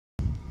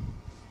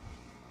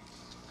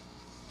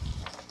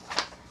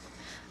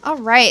All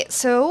right,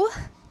 so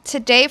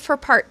today for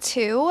part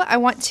 2, I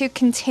want to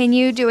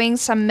continue doing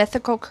some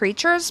mythical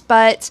creatures,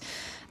 but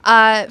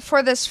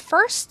for this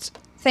first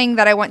thing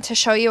that I want to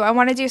show you, I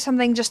want to do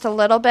something just a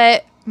little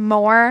bit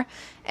more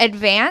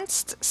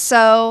advanced.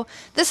 So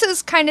this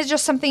is kind of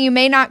just something you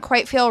may not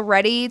quite feel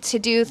ready to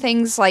do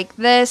things like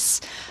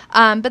this,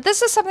 but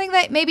this is something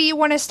that maybe you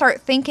want to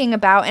start thinking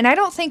about. And I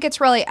don't think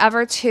it's really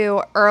ever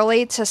too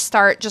early to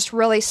start just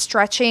really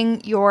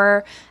stretching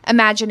your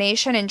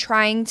imagination and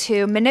trying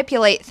to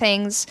manipulate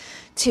things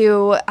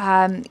to,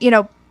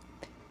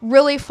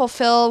 really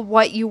fulfill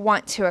what you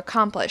want to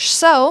accomplish.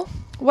 So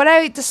what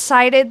I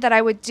decided that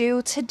I would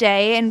do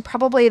today, and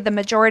probably the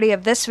majority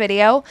of this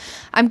video,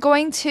 I'm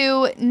going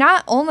to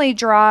not only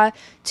draw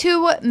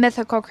 2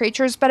 mythical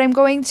creatures, but I'm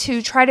going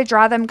to try to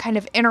draw them kind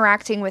of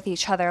interacting with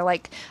each other.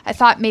 Like, I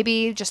thought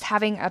maybe just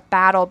having a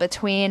battle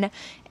between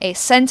a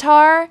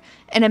centaur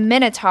and a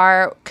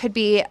minotaur could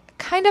be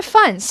kind of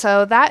fun.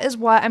 So that is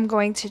what I'm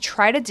going to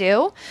try to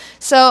do.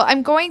 So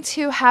I'm going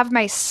to have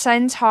my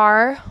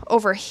centaur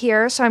over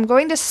here. So I'm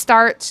going to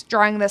start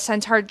drawing the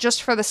centaur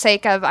just for the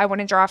sake of, I want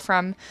to draw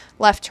from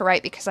left to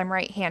right because I'm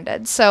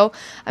right-handed. So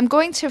I'm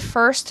going to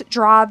first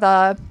draw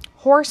the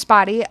horse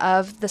body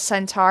of the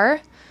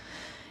centaur.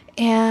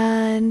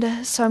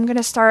 And so I'm going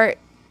to start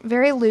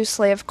very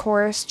loosely, of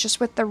course, just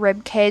with the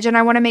rib cage. And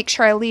I want to make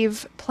sure I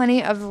leave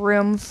plenty of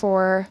room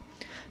for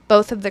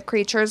both of the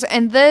creatures.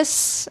 And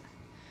this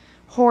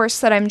horse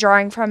that I'm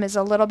drawing from is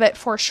a little bit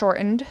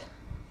foreshortened.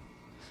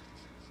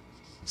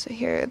 So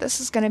here, this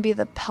is going to be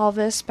the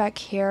pelvis back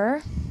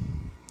here.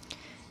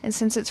 And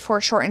since it's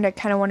foreshortened, I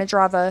kind of want to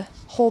draw the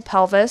whole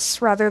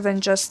pelvis rather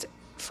than just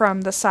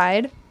from the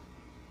side.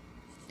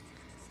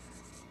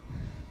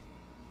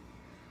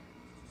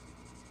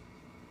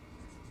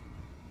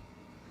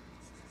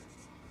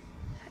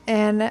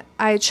 And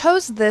I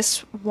chose this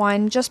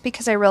one just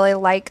because I really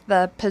like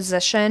the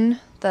position,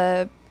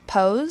 the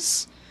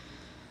pose.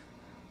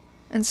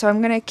 And so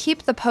I'm going to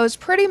keep the pose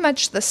pretty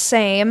much the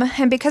same.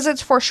 And because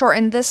it's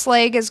foreshortened, this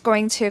leg is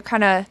going to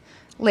kind of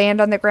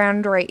land on the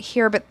ground right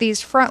here, but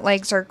these front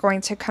legs are going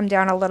to come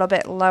down a little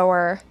bit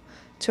lower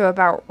to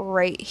about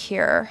right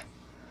here.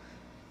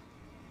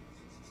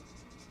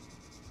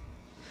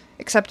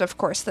 Except, of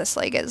course, this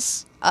leg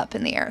is up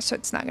in the air, so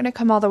it's not going to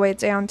come all the way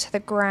down to the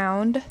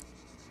ground.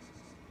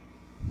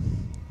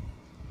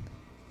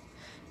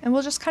 And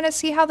we'll just kind of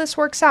see how this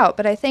works out.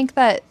 But I think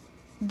that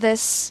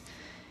this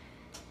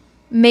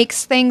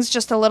makes things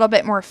just a little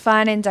bit more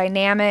fun and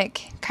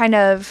dynamic, kind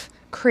of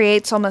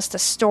creates almost a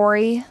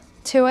story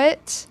to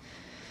it.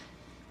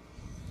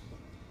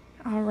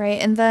 All right,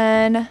 and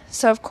then,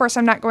 so of course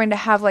I'm not going to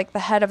have like the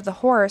head of the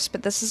horse,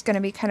 but this is going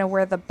to be kind of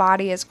where the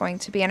body is going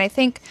to be. And I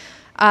think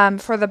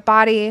for the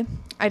body,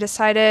 I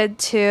decided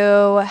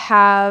to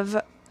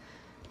have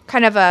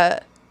kind of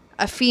a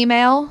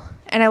female.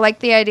 And I like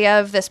the idea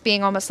of this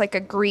being almost like a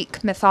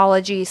Greek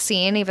mythology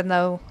scene, even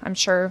though I'm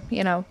sure,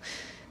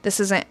 this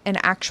isn't an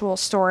actual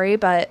story,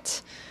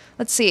 but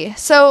let's see.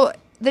 So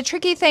the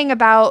tricky thing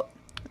about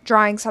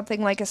drawing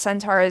something like a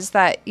centaur is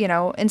that,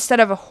 instead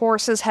of a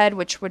horse's head,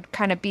 which would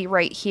kind of be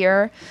right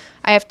here,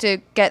 I have to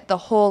get the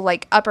whole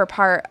like upper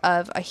part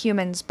of a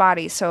human's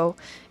body. So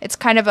it's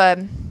kind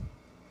of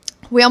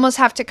we almost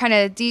have to kind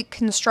of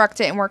deconstruct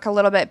it and work a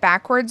little bit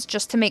backwards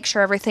just to make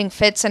sure everything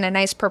fits in a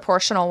nice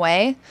proportional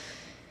way.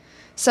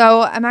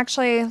 So I'm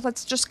actually,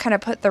 let's just kind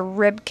of put the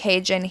rib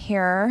cage in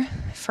here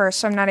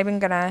first. So I'm not even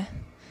going to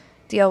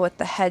deal with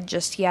the head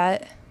just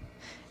yet.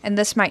 And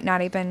this might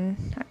not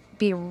even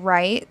be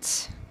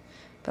right,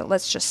 but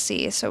let's just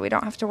see. So we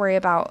don't have to worry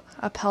about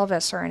a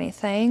pelvis or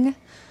anything.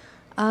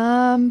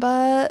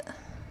 But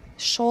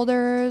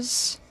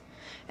shoulders.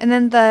 And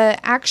then the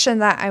action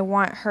that I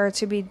want her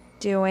to be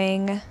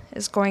doing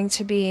is going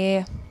to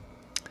be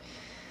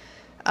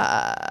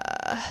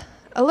a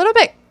little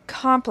bit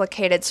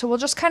complicated. So we'll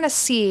just kind of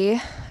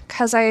see,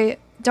 because I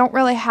don't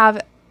really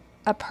have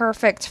a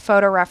perfect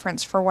photo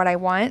reference for what I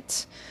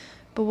want.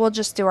 But we'll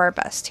just do our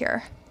best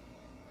here.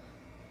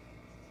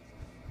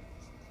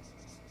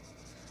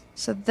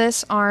 So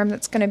this arm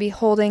that's going to be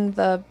holding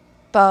the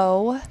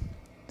bow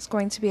is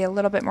going to be a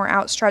little bit more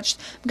outstretched.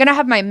 I'm going to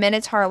have my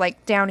Minotaur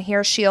like down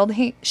here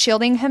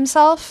shielding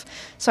himself.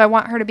 So I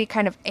want her to be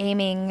kind of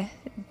aiming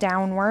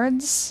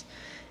downwards.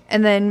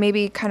 And then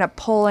maybe kind of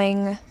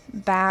pulling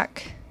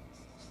back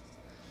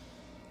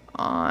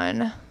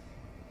on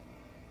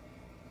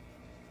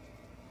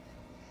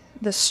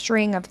the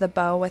string of the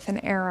bow with an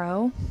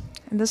arrow.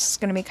 And this is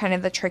going to be kind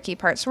of the tricky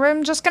part. So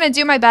I'm just going to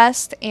do my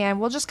best and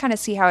we'll just kind of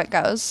see how it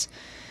goes.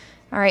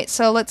 All right,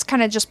 so let's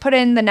kind of just put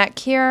in the neck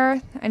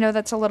here. I know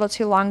that's a little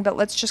too long, but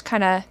let's just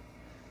kind of,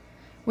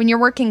 when you're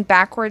working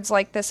backwards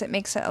like this, it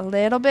makes it a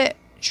little bit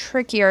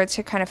trickier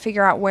to kind of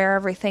figure out where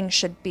everything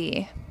should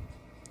be.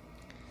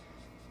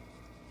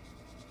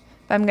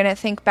 But I'm going to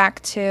think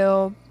back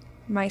to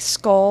my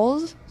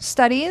skull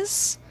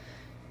studies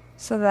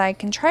so that I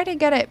can try to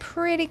get it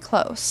pretty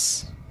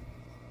close.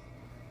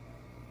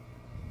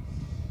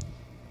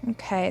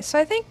 Okay, so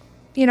I think,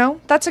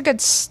 that's a good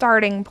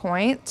starting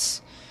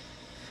point.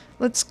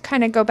 let's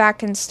kind of go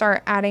back and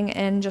start adding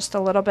in just a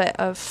little bit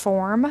of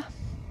form.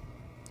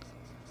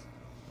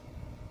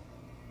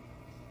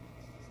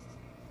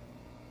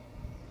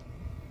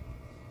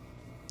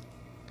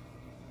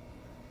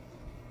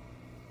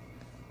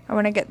 I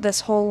want to get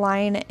this whole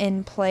line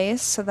in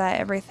place so that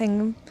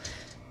everything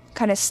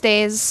kind of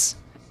stays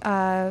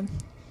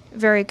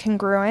very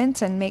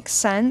congruent and makes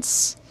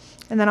sense.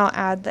 And then I'll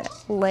add the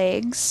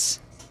legs.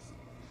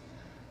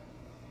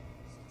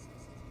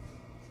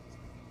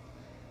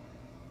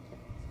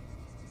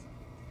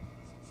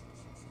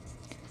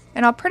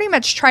 And I'll pretty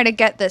much try to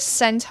get this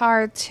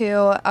centaur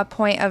to a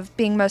point of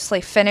being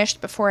mostly finished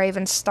before I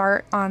even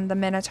start on the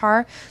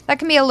Minotaur. That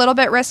can be a little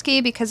bit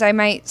risky because I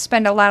might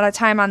spend a lot of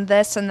time on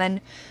this and then,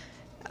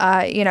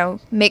 you know,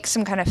 make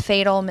some kind of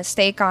fatal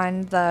mistake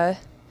on the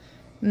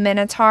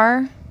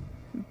Minotaur.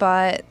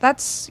 But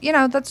that's, you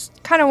know, that's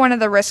kind of one of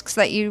the risks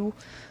that you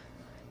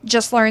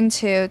just learn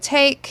to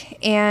take.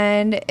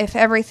 And if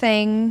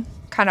everything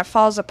kind of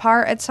falls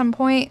apart at some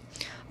point,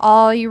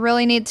 all you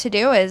really need to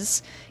do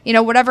is, you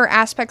know, whatever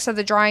aspects of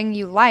the drawing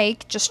you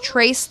like, just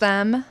trace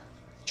that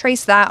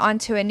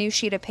onto a new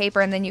sheet of paper,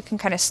 and then you can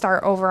kind of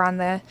start over on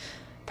the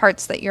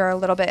parts that you're a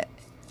little bit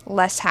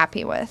less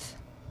happy with.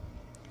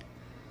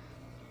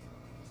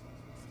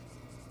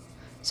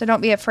 So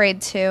don't be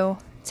afraid to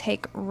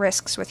take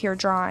risks with your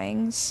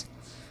drawings.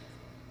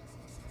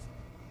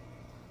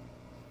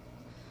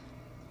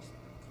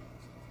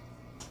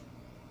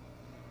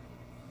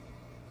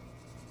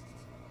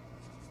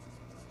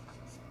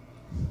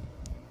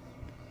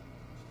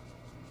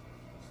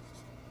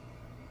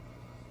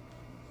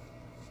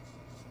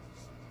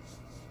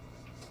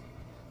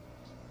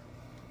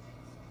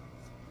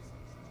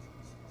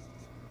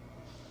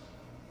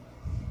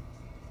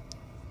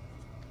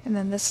 And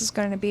then this is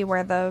going to be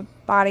where the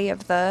body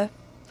of the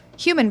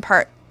human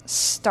part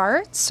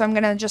starts. So I'm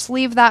going to just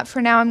leave that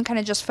for now. I'm kind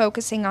of just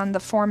focusing on the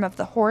form of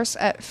the horse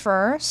at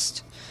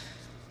first.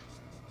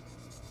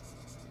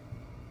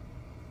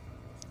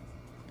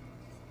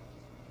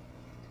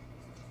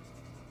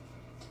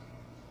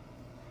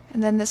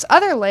 And then this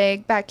other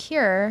leg back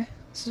here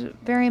is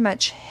very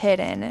much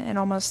hidden and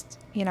almost,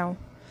 you know,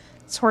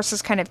 this horse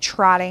is kind of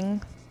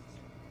trotting.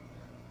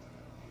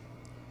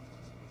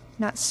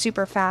 Not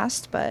super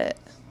fast, but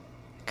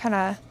kind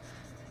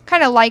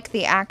of like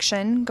the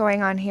action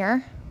going on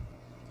here.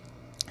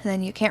 And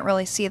then you can't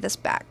really see this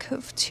back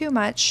hoof too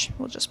much.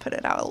 We'll just put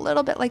it out a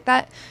little bit like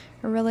that.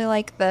 I really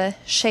like the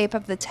shape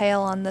of the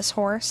tail on this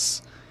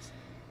horse.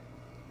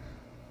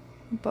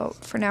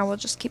 But for now, we'll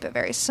just keep it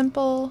very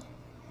simple.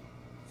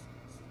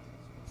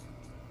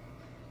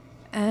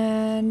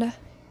 And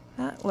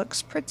that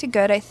looks pretty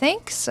good, I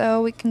think.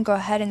 So we can go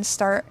ahead and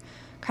start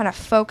kind of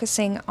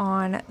focusing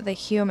on the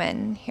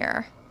human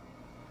here.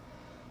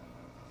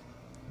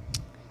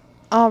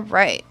 All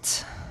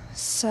right,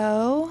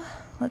 so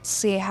let's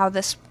see how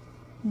this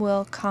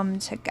will come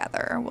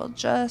together. We'll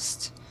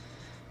just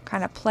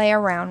kind of play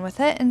around with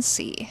it and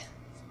see.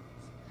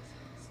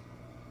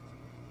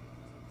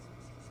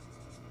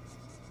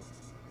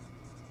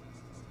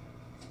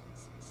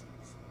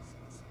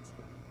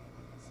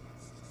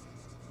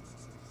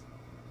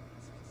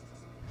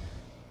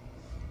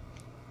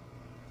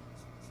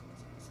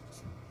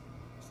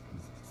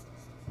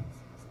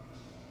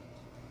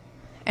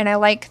 And I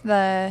like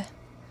the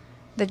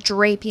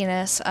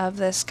drapiness of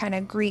this kind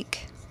of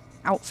Greek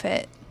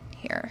outfit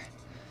here.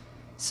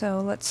 So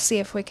let's see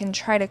if we can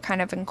try to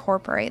kind of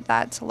incorporate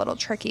that. It's a little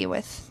tricky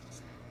with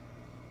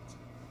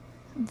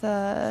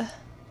the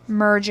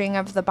merging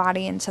of the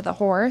body into the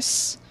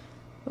horse,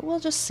 but we'll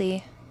just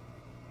see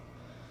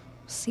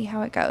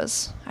how it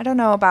goes. I don't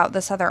know about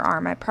this other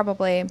arm. I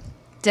probably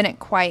didn't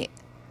quite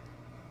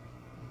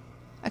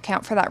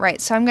account for that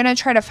right. So I'm going to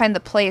try to find the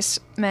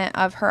placement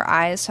of her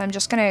eyes. So I'm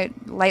just going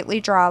to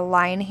lightly draw a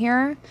line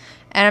here.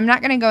 And I'm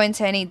not going to go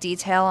into any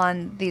detail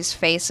on these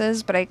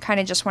faces, but I kind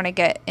of just want to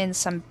get in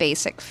some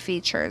basic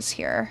features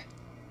here.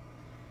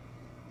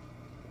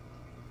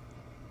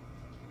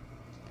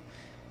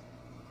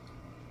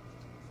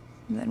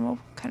 And then we'll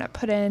kind of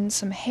put in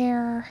some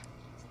hair.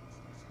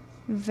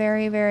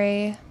 Very,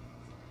 very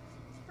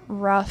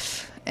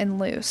rough and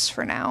loose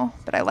for now,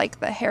 but I like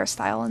the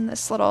hairstyle in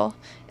this little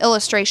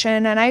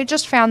illustration, and I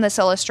just found this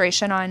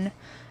illustration on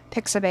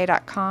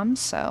pixabay.com,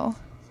 so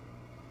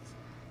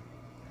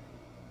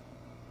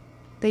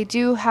they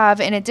do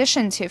have, in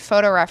addition to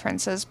photo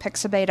references,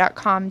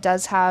 pixabay.com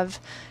does have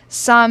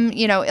some,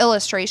 you know,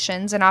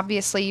 illustrations, and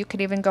obviously you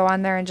could even go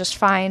on there and just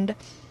find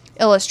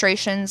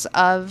illustrations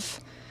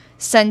of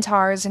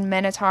centaurs and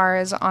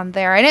minotaurs on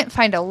there. I didn't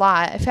find a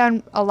lot. I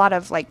found a lot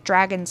of like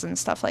dragons and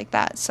stuff like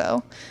that,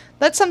 so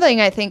that's something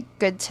I think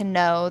good to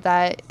know,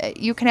 that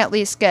you can at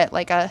least get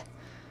like a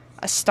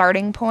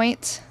starting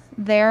point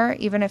there,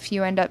 even if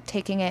you end up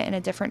taking it in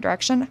a different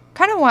direction.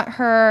 Kind of want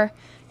her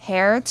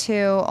hair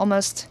to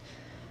almost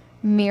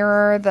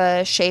mirror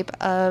the shape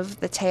of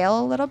the tail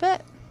a little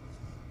bit.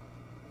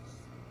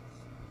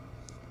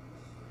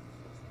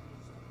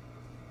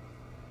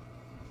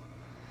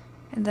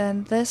 And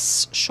then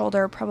this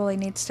shoulder probably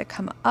needs to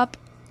come up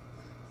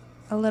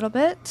a little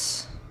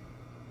bit.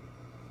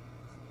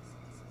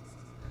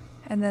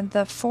 And then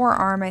the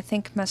forearm, I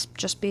think, must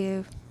just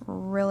be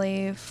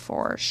really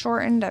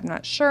foreshortened. I'm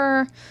not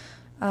sure.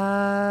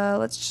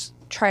 Let's just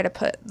try to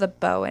put the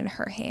bow in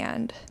her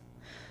hand.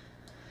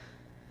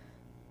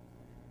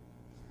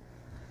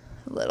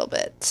 A little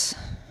bit.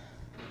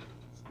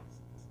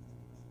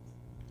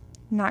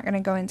 Not going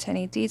to go into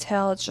any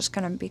detail. It's just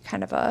going to be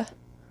kind of a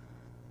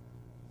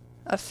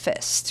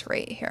fist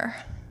right here.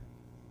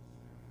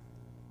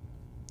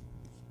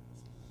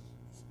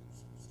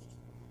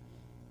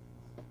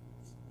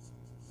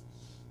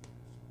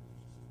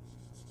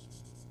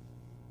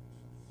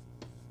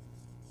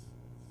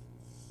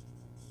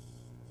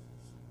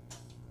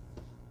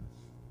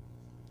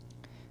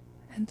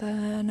 And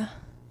then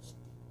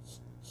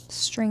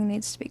string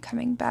needs to be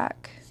coming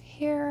back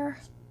here.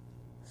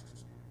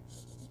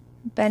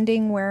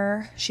 Bending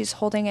where she's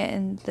holding it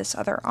in this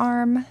other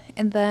arm.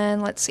 And then,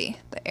 let's see,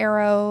 the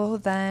arrow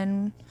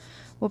then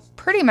will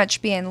pretty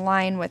much be in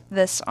line with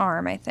this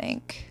arm, I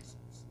think.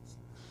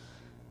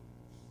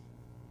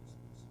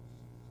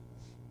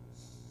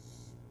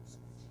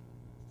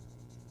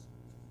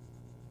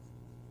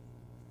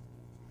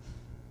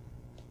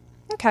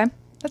 Okay.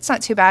 That's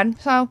not too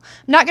bad. So I'm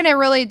not going to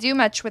really do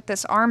much with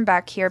this arm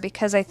back here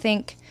because I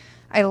think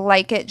I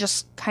like it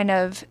just kind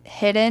of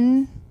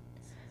hidden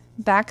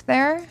back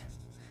there.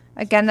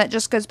 Again, that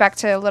just goes back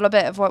to a little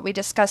bit of what we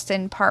discussed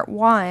in part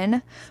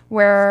 1,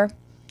 where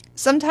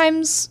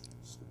sometimes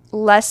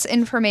less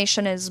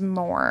information is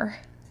more.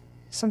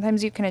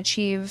 Sometimes you can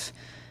achieve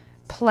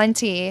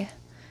plenty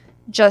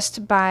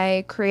just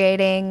by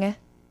creating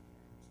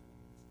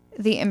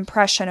the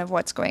impression of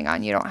what's going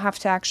on. You don't have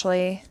to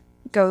actually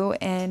go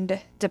and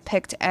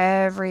depict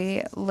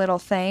every little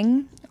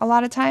thing a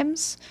lot of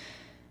times,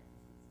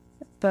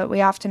 but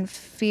we often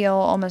feel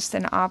almost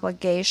an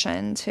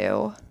obligation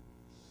to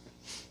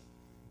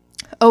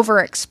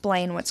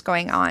over-explain what's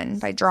going on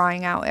by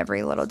drawing out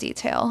every little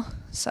detail.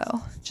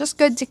 So just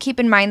good to keep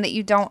in mind that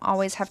you don't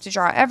always have to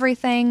draw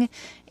everything,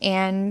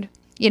 and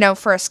you know,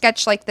 for a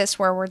sketch like this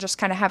where we're just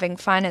kind of having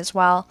fun as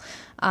well,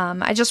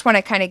 I just want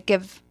to kind of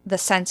give the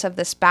sense of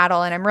this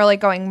battle, and I'm really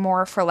going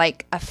more for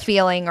like a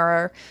feeling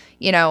or,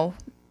 you know,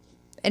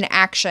 an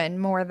action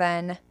more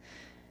than,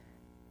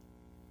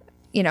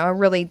 you know, a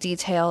really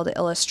detailed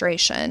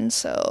illustration.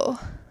 So,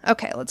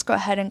 okay, let's go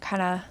ahead and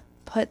kind of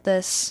put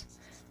this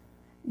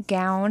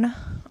gown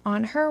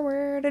on her.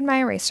 Where did my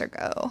eraser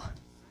go?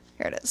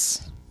 Here it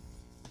is.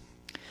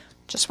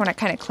 Just want to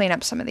kind of clean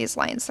up some of these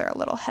lines. They're a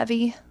little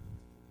heavy.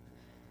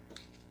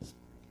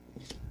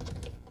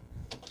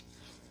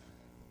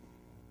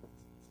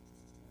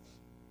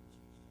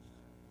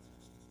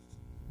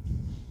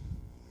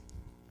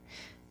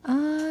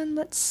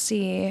 Let's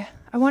see.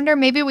 I wonder,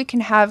 maybe we can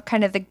have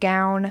kind of the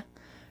gown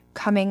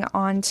coming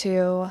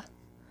onto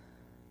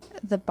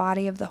the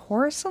body of the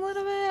horse a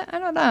little bit. I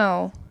don't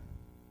know.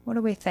 What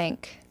do we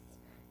think?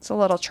 It's a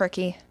little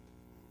tricky.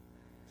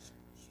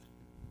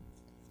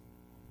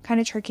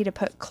 Kind of tricky to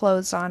put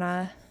clothes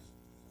on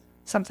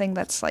something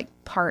that's like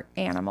part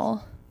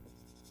animal.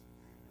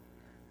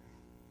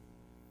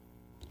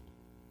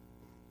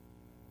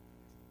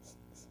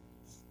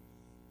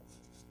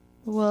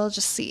 We'll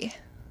just see.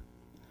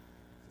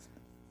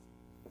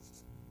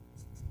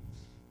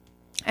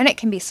 And it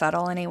can be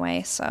subtle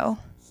anyway, so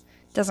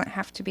it doesn't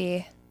have to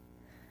be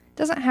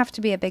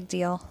a big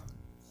deal.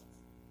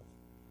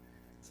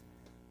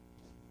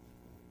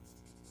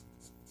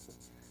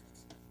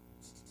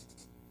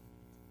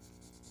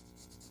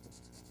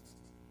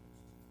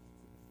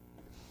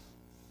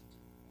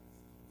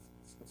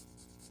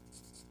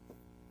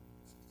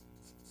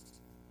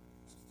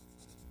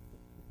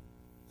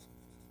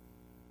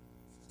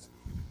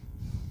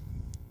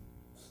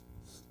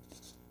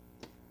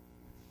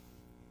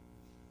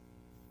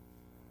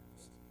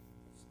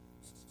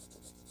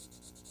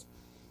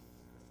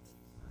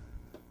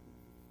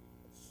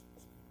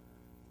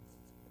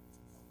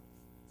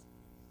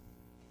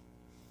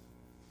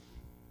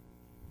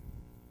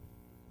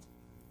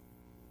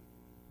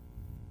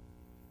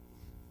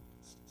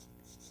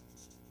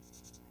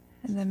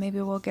 And then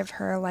maybe we'll give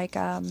her like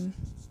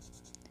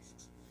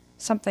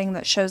something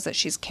that shows that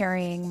she's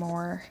carrying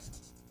more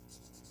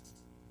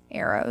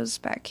arrows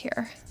back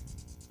here.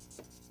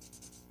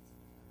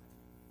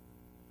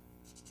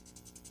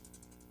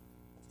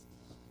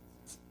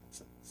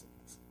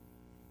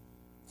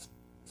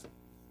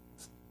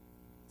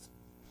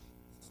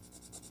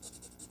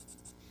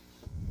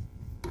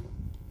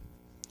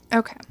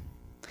 Okay.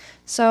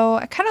 So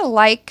I kind of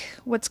like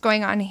what's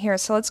going on here.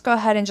 So let's go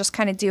ahead and just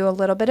kind of do a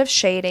little bit of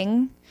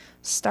shading.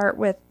 Start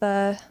with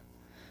the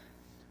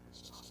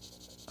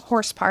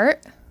horse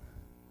part. I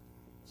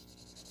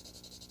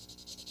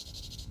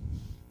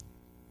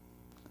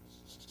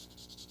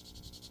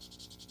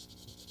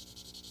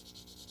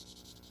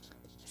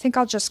think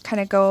I'll just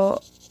kind of go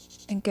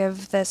and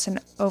give this an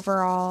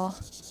overall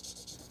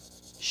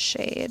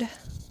shade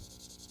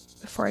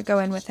before I go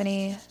in with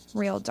any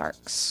real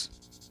darks.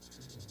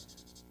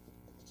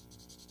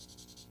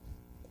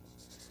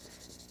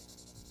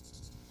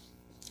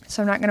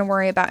 So I'm not going to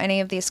worry about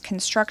any of these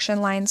construction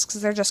lines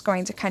because they're just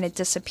going to kind of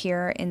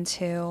disappear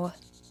into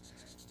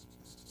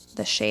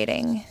the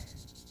shading.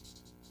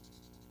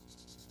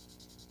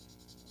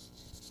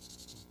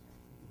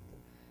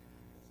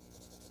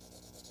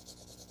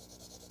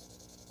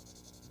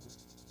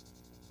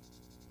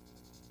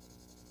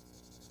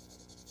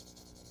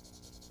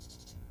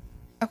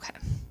 Okay.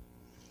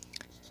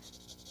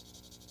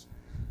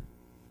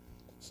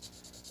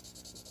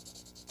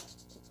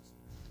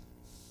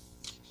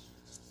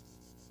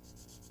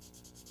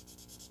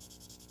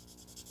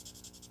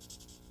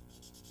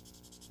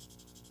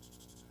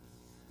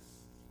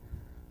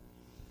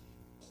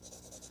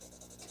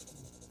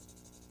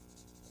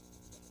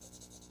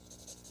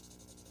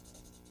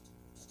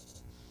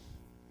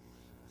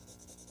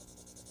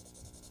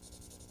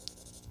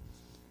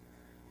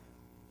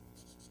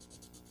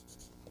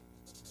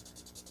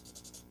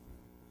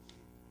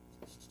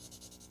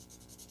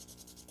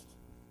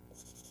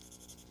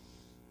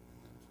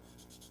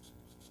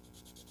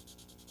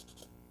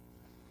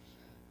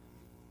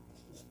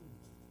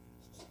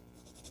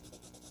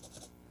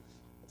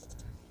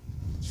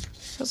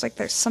 Feels like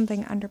there's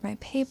something under my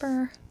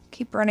paper.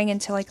 Keep running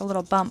into like a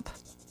little bump,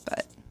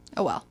 but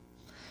oh well.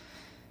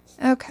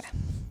 Okay.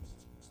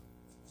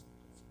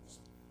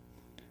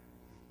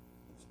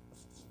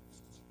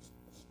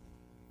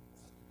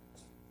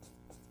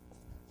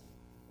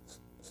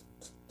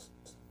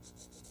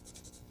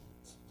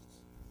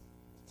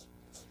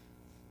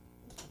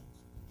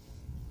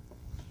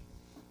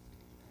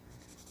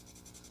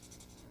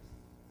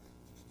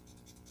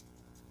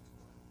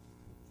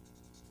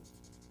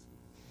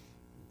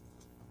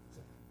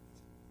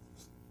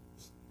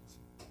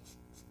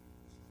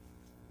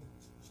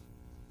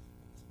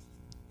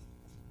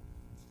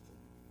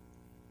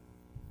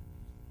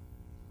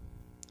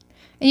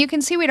 And you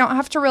can see we don't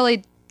have to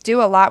really do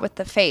a lot with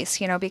the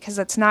face, you know, because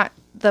it's not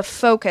the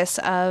focus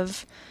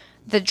of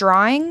the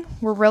drawing.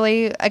 We're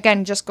really,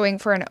 again, just going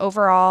for an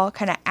overall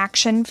kind of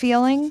action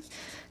feeling.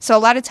 So a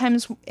lot of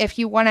times if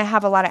you want to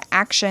have a lot of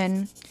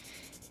action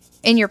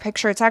in your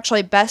picture, it's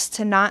actually best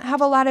to not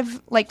have a lot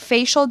of like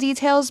facial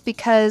details,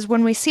 because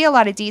when we see a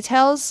lot of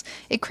details,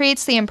 it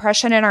creates the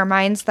impression in our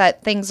minds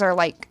that things are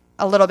like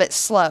a little bit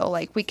slow,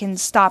 like we can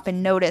stop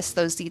and notice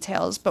those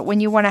details. But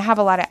when you want to have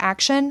a lot of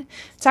action,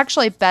 it's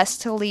actually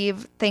best to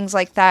leave things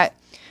like that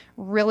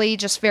really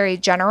just very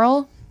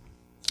general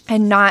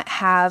and not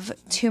have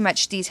too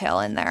much detail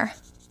in there.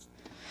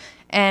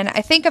 And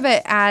I think of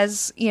it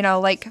as, you know,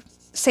 like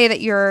say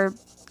that you're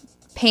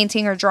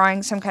painting or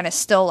drawing some kind of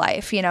still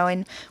life, you know,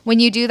 and when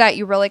you do that,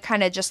 you really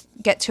kind of just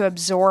get to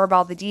absorb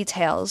all the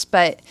details.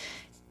 But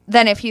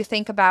then if you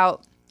think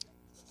about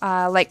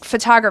like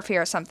photography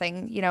or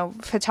something, you know,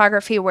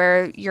 photography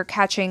where you're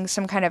catching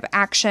some kind of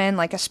action,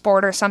 like a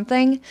sport or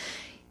something,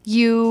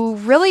 you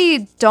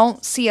really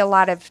don't see a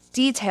lot of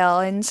detail.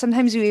 And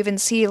sometimes you even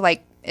see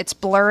like it's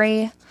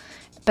blurry,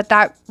 but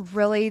that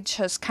really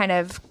just kind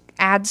of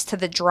adds to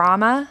the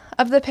drama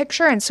of the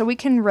picture. And so we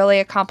can really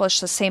accomplish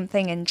the same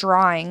thing in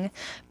drawing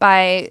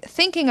by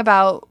thinking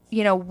about,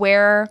 you know,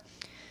 where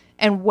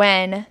and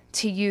when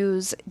to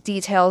use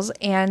details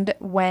and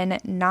when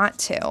not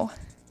to.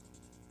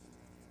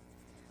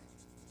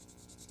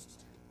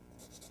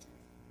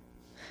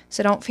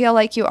 So don't feel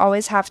like you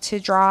always have to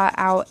draw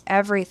out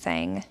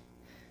everything.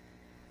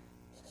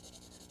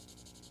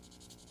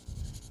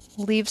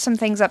 Leave some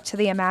things up to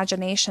the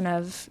imagination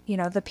of, you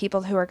know, the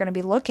people who are going to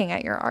be looking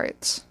at your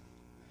art.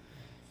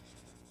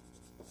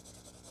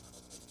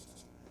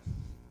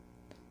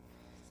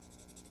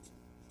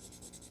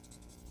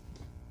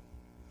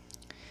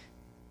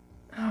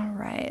 All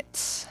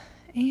right.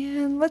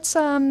 And let's,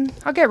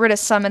 I'll get rid of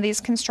some of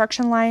these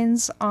construction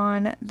lines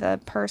on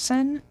the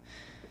person,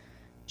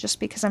 just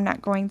because I'm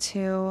not going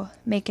to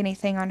make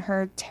anything on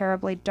her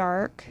terribly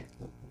dark.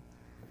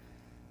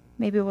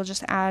 Maybe we'll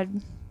just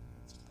add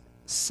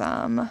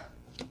some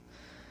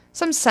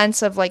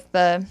sense of like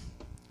the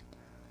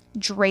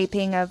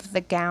draping of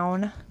the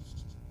gown,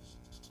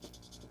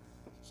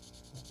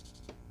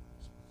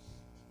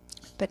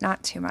 but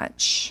not too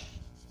much.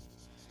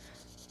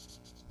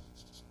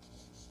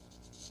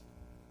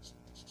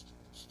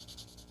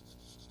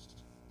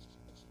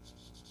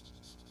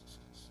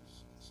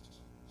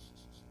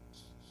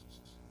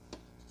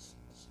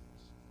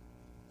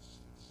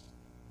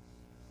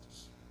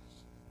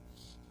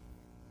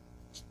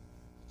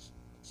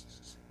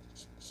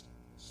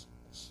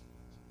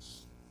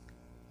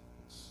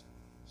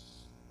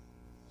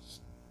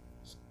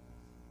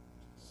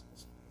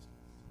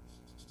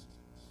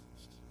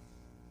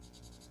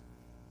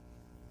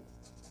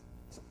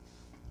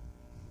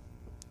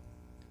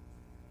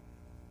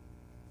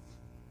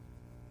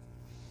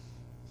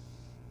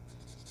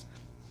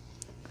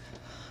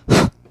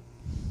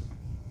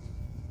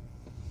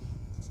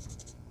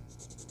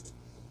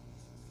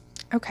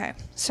 Okay,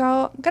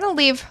 so I'm going to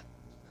leave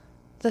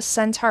the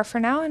Centaur for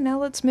now, and now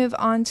let's move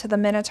on to the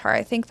Minotaur.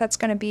 I think that's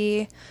going to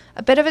be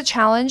a bit of a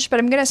challenge, but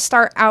I'm going to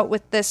start out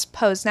with this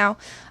pose. Now,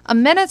 a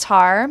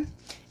Minotaur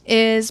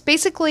is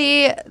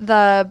basically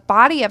the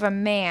body of a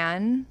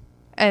man,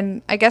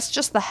 and I guess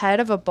just the head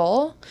of a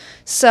bull.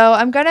 So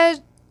I'm going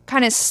to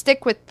kind of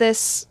stick with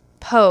this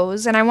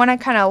pose, and I want to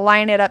kind of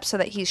line it up so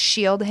that he's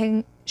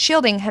shielding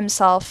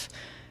himself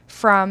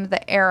from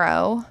the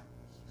arrow.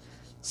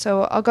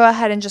 So I'll go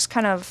ahead and just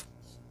kind of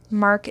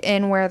mark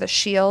in where the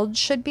shield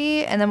should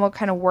be, and then we'll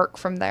kind of work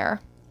from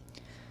there.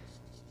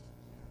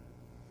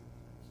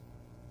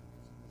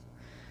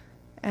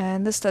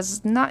 And this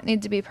does not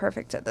need to be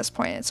perfect at this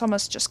point. It's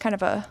almost just kind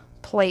of a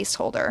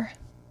placeholder.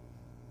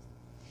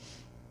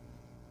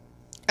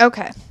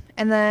 Okay,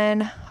 and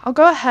then I'll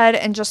go ahead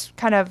and just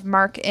kind of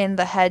mark in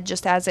the head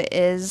just as it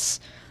is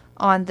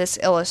on this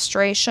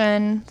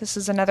illustration. This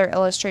is another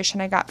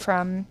illustration I got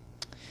from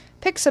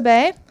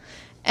Pixabay.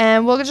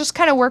 And we'll just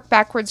kind of work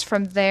backwards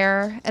from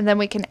there, and then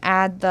we can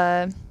add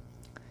the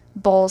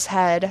bull's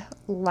head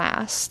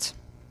last.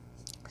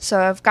 So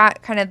I've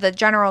got kind of the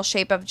general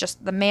shape of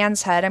just the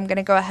man's head. I'm going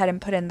to go ahead and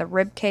put in the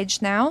rib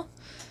cage now.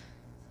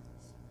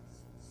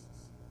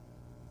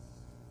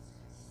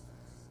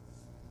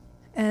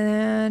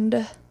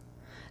 And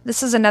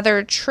this is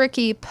another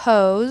tricky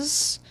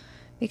pose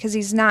because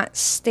he's not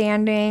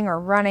standing or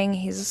running.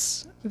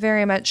 He's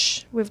very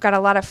much, we've got a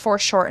lot of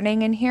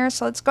foreshortening in here.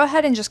 So let's go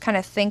ahead and just kind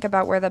of think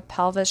about where the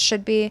pelvis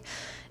should be.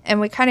 And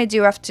we kind of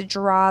do have to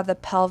draw the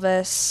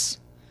pelvis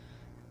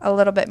a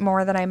little bit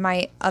more than I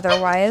might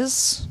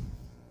otherwise,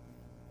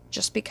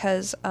 just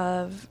because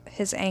of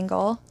his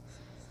angle.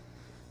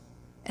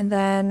 And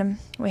then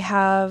we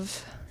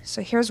have,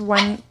 so here's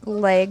one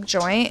leg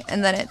joint,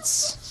 and then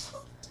it's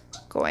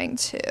going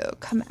to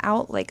come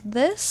out like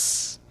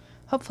this.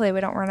 Hopefully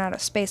we don't run out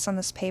of space on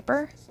this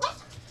paper.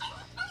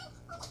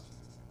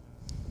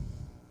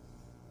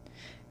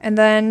 And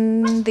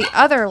then the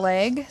other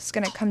leg is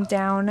going to come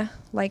down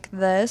like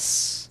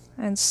this.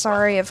 And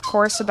sorry, of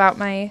course, about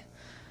my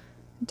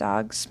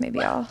dogs. Maybe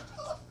I'll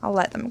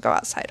let them go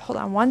outside. Hold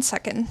on one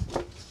second.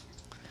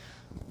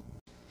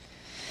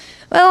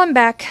 Well, I'm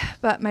back,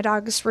 but my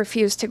dogs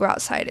refuse to go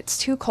outside. It's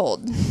too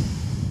cold.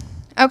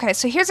 Okay,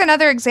 so here's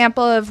another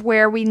example of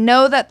where we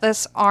know that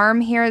this arm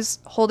here is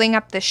holding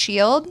up the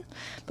shield,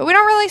 but we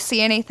don't really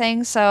see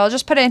anything, so I'll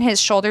just put in his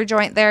shoulder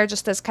joint there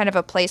just as kind of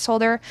a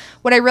placeholder.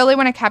 What I really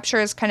want to capture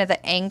is kind of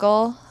the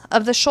angle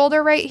of the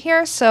shoulder right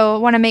here, so I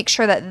want to make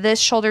sure that this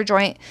shoulder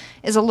joint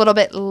is a little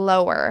bit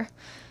lower.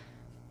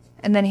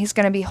 And then he's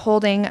going to be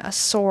holding a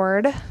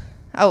sword.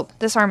 Oh,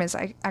 this arm is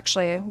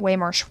actually way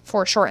more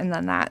foreshortened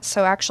than that,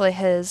 so actually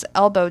his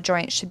elbow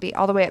joint should be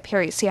all the way up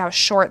here. You see how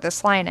short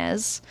this line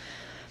is?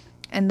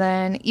 And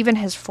then even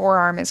his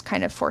forearm is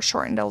kind of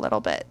foreshortened a little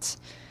bit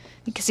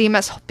because he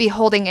must be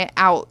holding it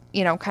out,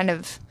 you know, kind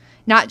of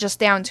not just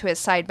down to his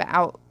side, but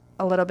out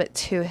a little bit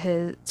to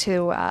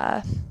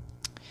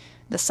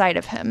the side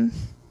of him.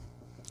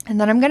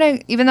 And then I'm going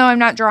to, even though I'm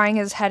not drawing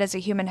his head as a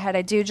human head,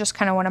 I do just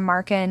kind of want to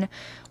mark in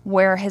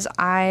where his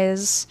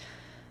eyes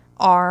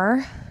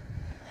are.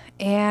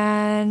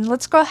 And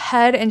let's go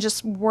ahead and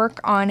just work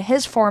on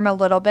his form a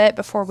little bit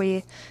before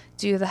we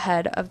do the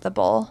head of the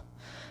bull.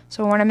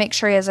 So we want to make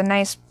sure he has a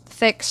nice,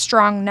 thick,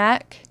 strong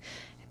neck,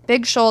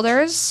 big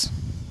shoulders.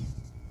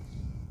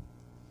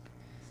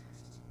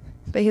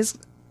 But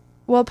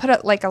we'll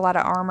put like a lot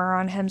of armor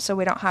on him so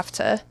we don't have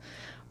to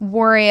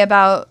worry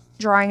about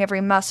drawing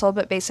every muscle,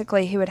 but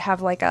basically he would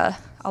have like a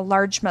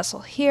large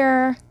muscle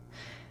here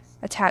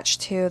attached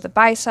to the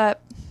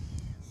bicep,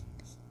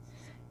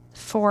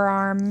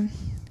 forearm.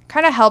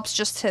 Kind of helps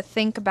just to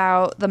think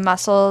about the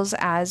muscles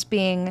as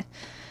being,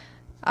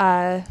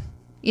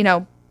 you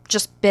know,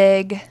 just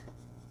big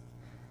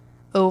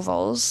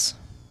ovals.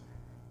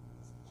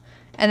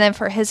 And then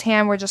for his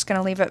hand, we're just going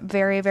to leave it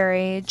very,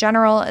 very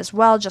general as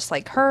well, just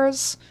like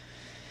hers.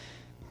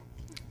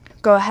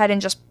 Go ahead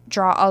and just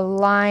draw a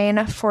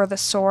line for the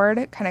sword.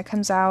 It kind of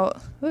comes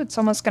out. Ooh, it's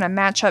almost going to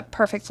match up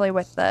perfectly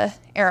with the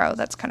arrow.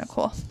 That's kind of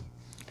cool.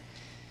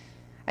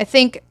 I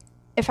think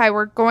if I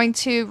were going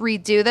to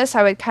redo this,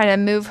 I would kind of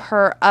move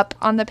her up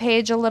on the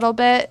page a little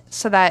bit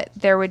so that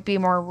there would be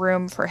more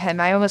room for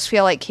him. I almost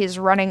feel like he's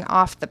running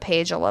off the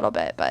page a little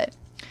bit, but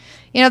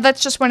you know,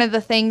 that's just one of the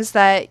things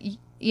that,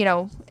 you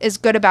know, is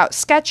good about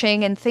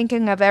sketching and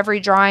thinking of every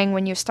drawing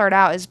when you start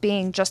out as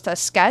being just a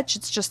sketch.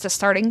 It's just a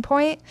starting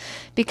point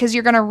because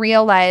you're going to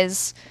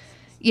realize,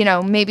 you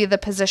know, maybe the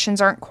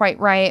positions aren't quite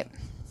right.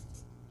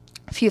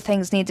 A few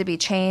things need to be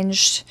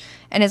changed.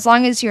 And as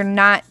long as you're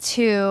not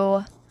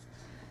too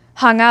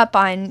hung up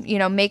on, you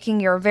know, making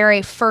your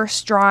very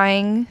first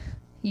drawing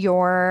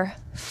your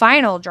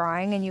final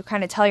drawing, and you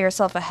kind of tell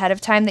yourself ahead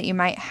of time that you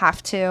might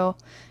have to,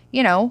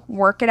 you know,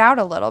 work it out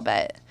a little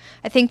bit.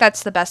 I think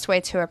that's the best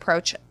way to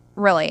approach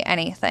really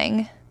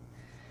anything.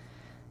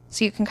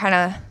 So you can kind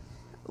of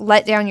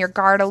let down your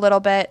guard a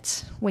little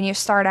bit when you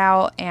start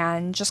out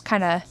and just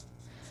kind of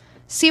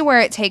see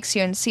where it takes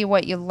you and see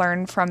what you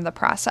learn from the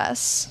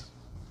process.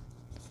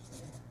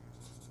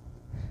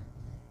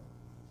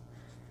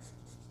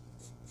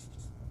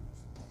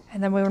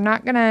 And then we're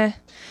not going to,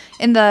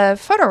 in the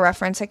photo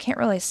reference, I can't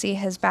really see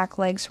his back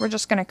legs. We're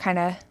just going to kind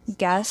of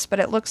guess, but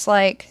it looks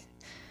like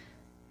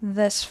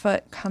this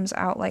foot comes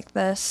out like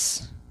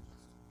this.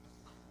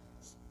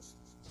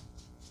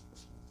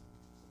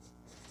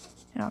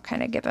 And I'll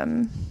kind of give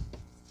him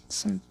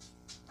some,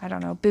 I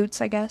don't know, boots,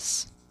 I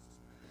guess.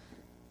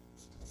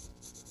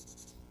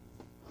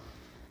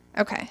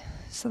 Okay,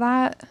 so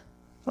that,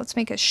 let's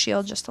make his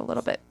shield just a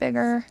little bit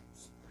bigger.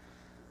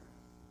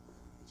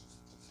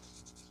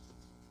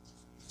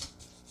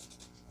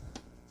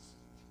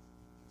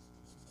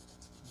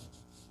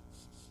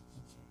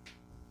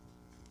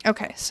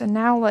 Okay, so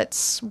now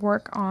let's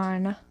work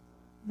on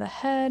the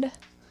head,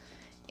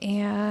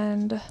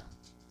 and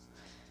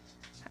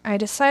I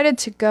decided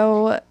to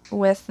go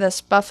with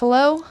this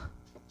buffalo,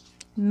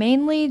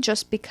 mainly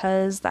just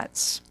because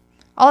that's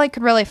all I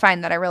could really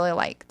find that I really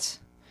liked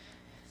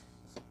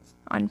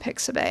on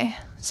Pixabay.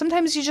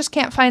 Sometimes you just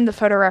can't find the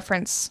photo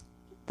reference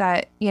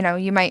that, you know,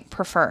 you might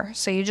prefer,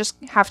 so you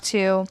just have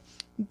to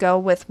go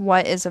with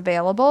what is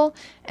available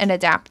and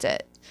adapt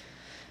it.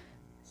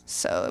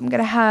 So I'm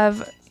gonna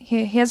have,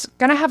 he's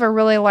gonna have a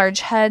really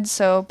large head,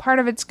 so part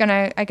of it's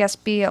gonna, I guess,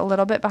 be a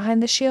little bit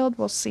behind the shield.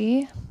 We'll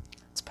see.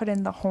 Let's put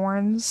in the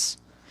horns.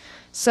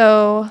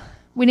 So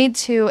we need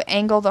to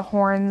angle the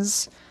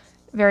horns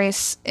very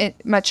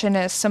much in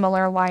a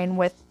similar line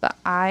with the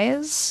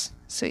eyes.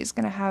 So he's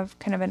gonna have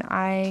kind of an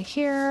eye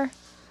here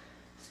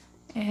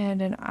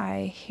and an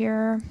eye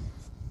here.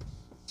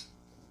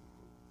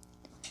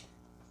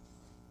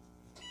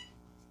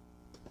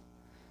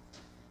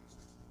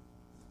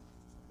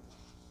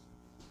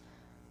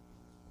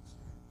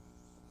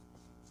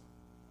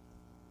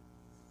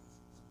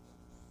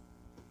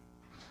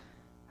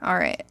 All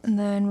right, and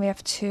then we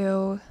have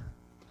to,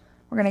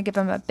 we're gonna give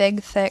him a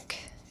big,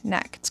 thick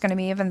neck. It's gonna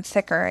be even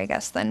thicker, I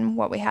guess, than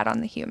what we had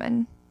on the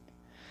human.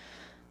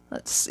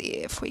 Let's see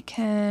if we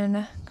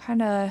can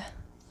kind of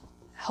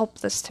help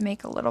this to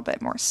make a little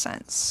bit more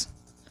sense.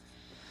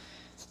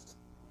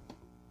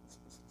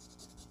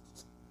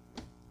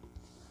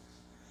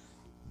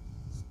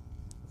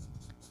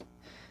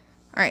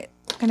 All right,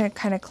 I'm gonna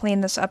kind of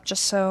clean this up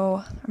just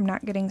so I'm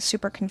not getting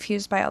super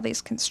confused by all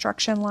these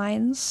construction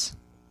lines.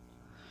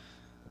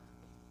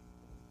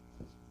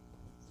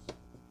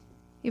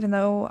 Even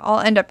though I'll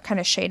end up kind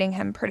of shading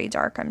him pretty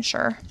dark, I'm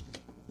sure.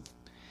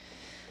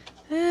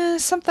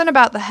 Something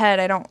about the head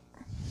I don't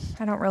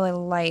really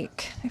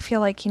like. I feel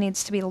like he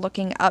needs to be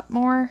looking up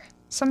more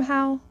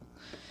somehow.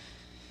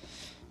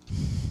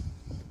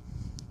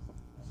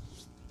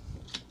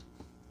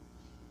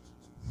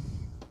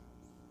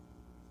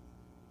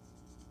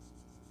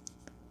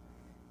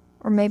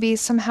 Or maybe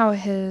somehow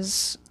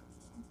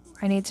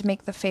I need to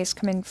make the face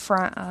come in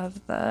front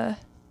of the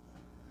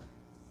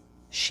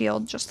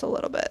shield just a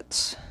little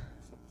bit.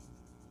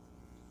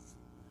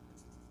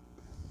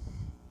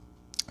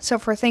 So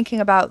if we're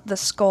thinking about the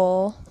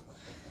skull,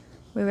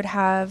 we would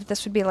have,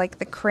 this would be like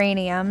the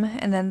cranium,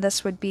 and then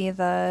this would be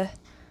the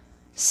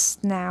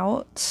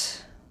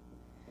snout.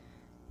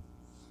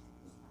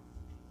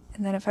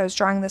 And then if I was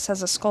drawing this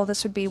as a skull,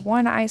 this would be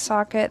one eye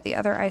socket. The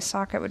other eye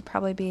socket would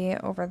probably be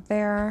over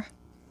there.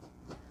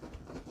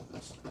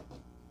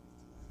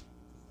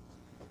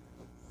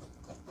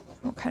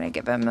 We'll kind of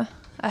give him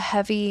a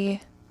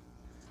heavy,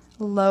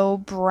 low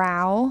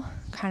brow,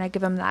 kind of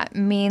give him that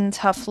mean,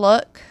 tough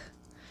look.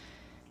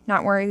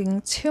 Not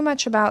worrying too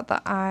much about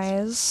the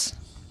eyes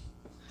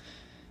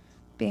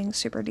being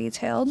super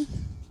detailed.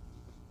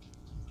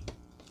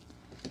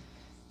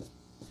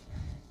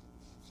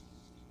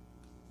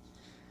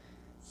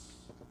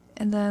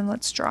 And then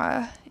let's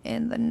draw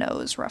in the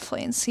nose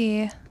roughly and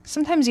see.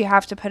 Sometimes you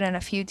have to put in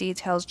a few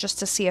details just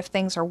to see if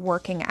things are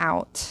working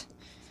out.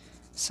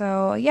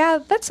 So yeah,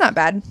 that's not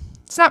bad.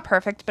 It's not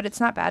perfect, but it's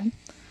not bad.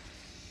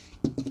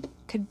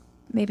 Could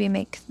maybe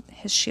make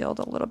his shield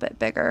a little bit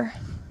bigger.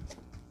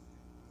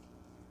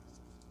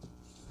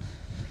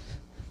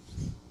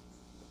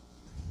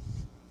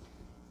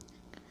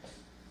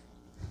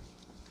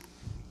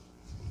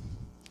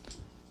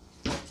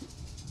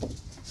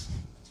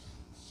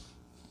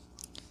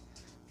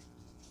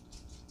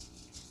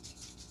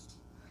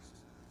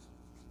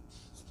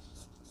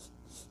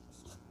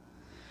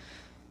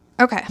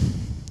 Okay,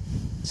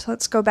 so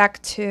let's go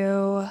back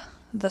to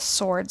the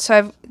sword. So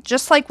I've,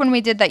 just like when we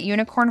did that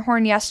unicorn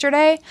horn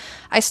yesterday,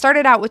 I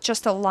started out with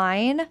just a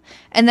line,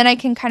 and then I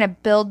can kind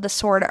of build the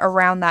sword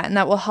around that, and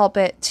that will help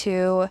it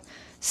to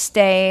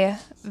stay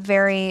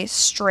very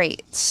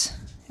straight.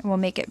 And we'll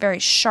make it very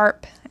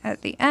sharp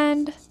at the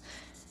end.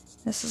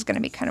 This is going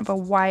to be kind of a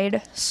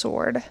wide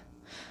sword.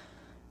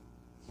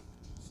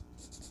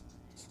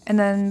 And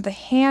then the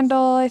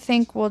handle, I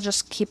think we'll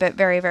just keep it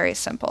very, very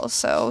simple.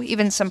 So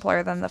even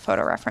simpler than the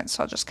photo reference.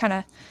 So I'll just kind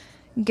of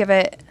give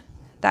it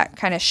that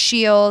kind of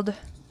shield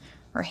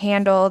or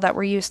handle that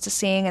we're used to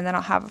seeing. And then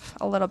I'll have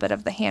a little bit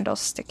of the handle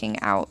sticking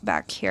out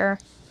back here.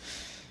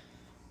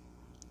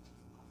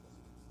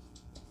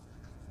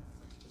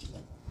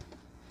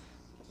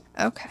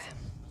 Okay.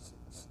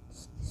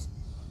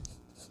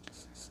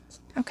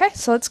 Okay,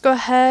 so let's go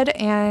ahead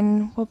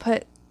and we'll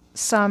put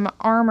some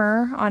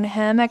armor on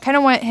him. I kind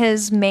of want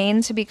his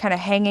mane to be kind of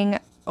hanging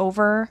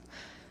over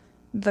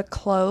the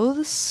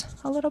clothes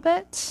a little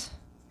bit,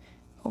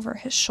 over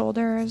his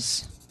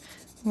shoulders.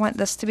 I want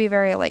this to be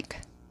very like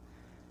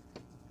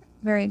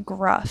very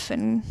gruff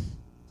and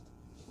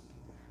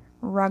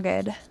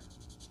rugged.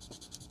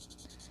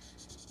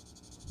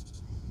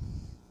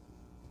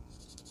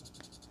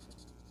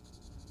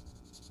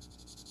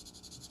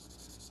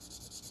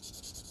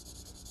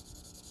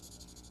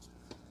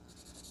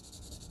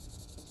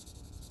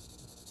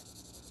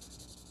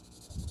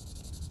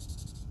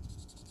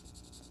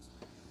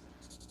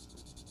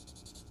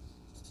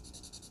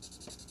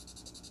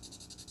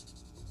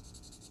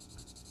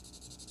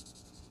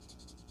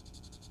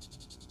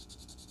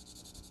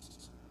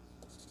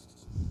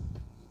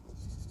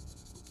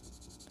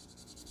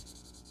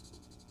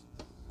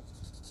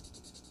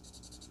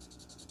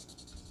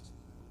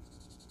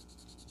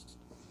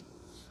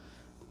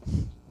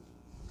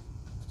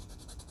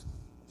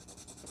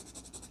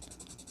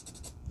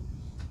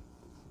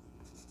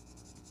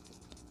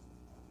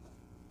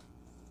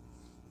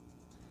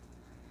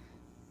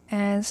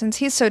 And since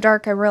he's so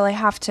dark, I really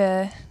have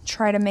to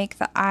try to make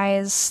the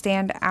eyes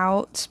stand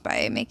out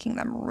by making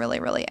them really,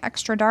 really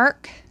extra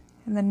dark.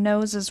 And the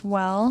nose as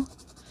well.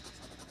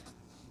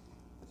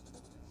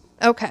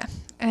 Okay,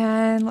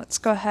 and let's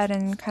go ahead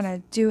and kind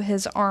of do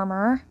his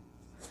armor.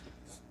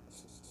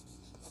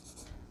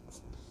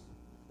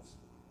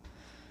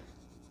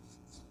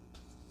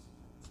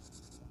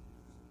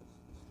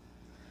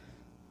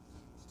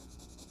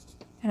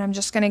 And I'm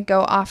just going to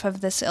go off of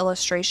this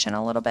illustration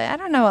a little bit. I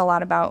don't know a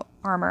lot about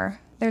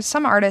armor. There's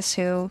some artists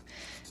who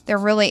they're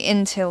really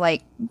into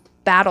like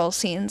battle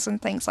scenes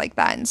and things like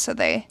that, and so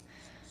they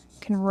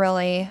can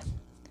really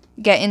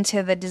get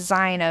into the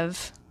design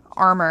of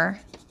armor.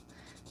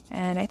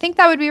 And I think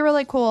that would be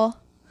really cool,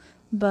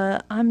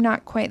 but I'm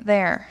not quite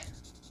there.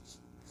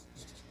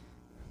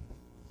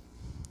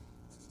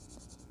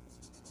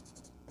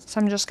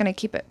 So I'm just going to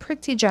keep it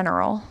pretty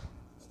general.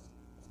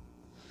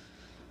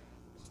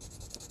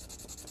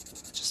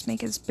 Just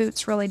make his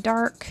boots really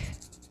dark.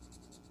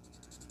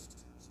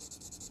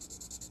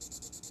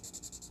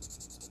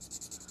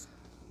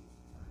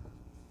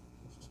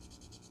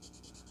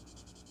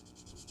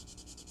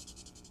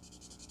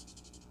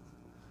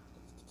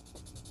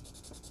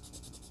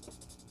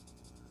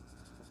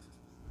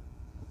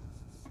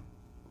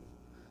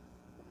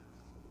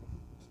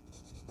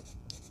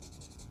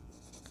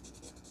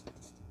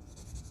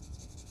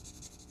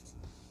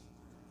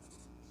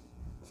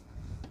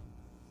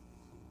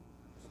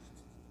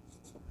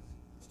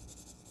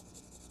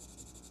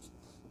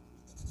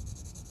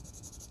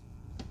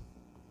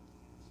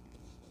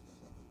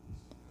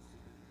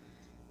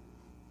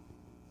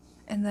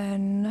 And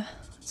then,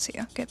 let's see,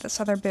 I'll get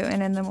this other boot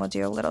in and then we'll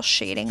do a little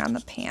shading on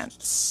the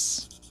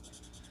pants.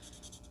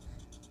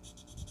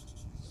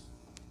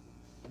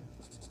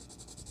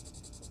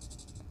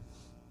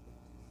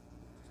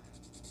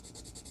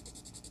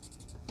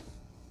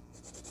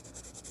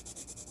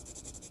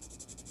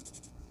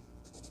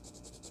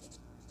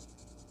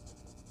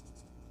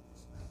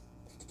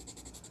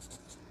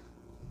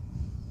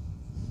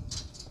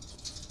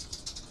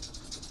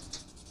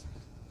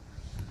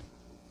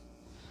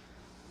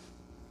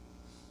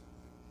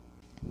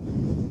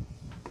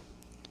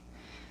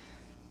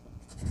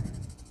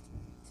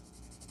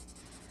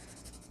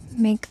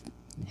 Make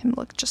him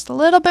look just a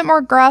little bit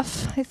more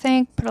gruff, I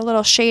think. Put a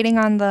little shading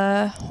on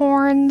the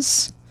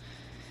horns.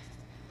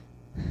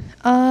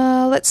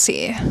 Let's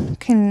see.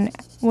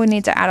 We'll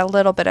need to add a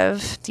little bit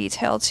of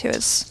detail to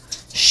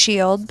his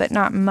shield, but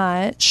not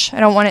much. I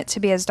don't want it to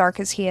be as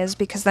dark as he is,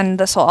 because then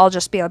this will all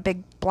just be a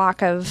big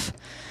block of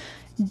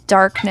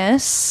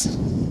darkness.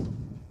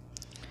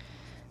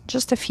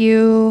 Just a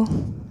few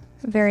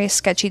very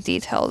sketchy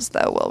details,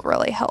 though, will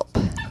really help.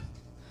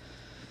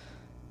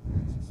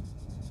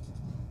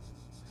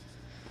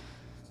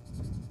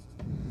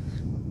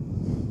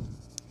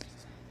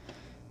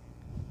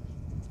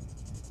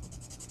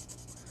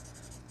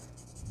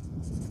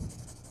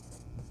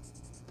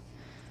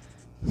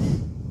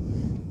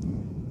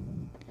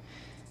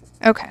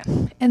 Okay,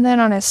 and then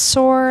on his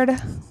sword,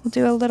 we'll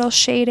do a little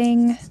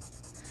shading.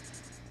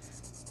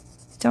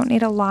 Don't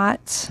need a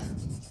lot.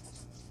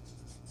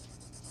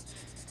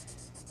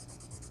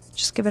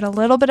 Just give it a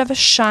little bit of a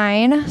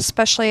shine,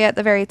 especially at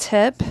the very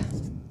tip.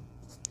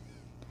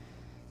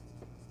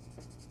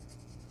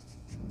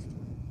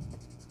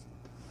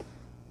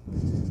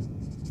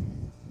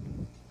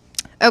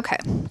 Okay,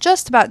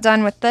 just about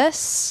done with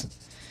this.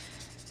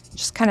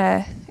 Just kind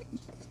of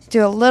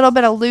do a little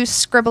bit of loose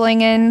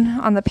scribbling in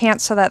on the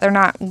pants so that they're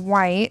not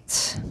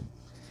white.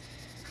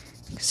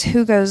 Because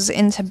who goes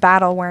into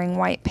battle wearing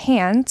white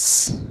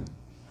pants?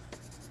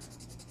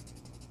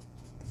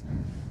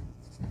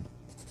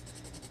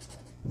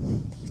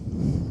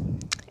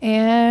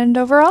 And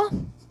overall,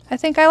 I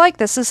think I like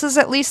this. This is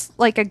at least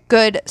like a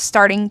good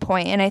starting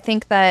point, and I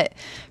think that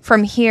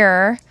from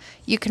here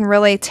you can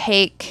really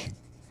take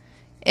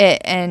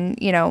it and,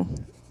 you know,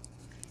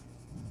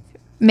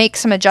 make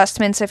some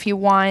adjustments if you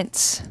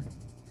want,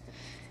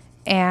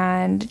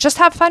 and just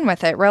have fun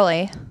with it,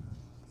 really.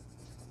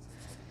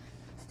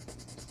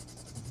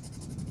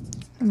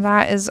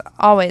 That is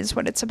always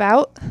what it's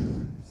about.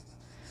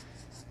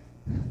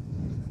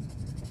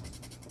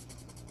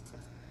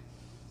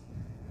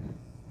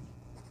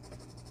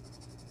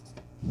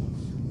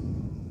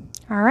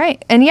 All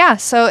right. And yeah,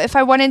 so if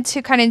I wanted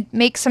to kind of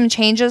make some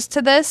changes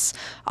to this,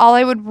 all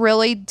I would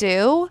really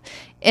do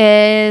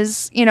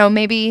is, you know,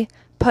 maybe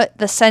put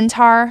the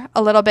centaur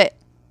a little bit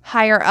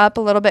higher up,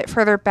 a little bit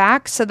further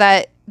back so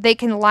that they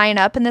can line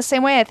up in the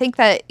same way. I think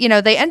that, you know,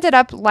 they ended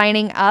up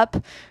lining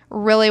up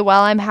really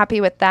well. I'm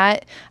happy with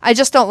that. I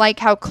just don't like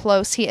how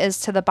close he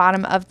is to the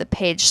bottom of the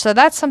page. So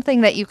that's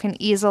something that you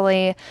can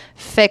easily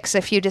fix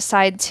if you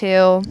decide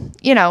to,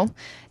 you know,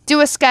 do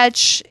a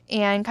sketch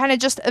and kind of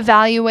just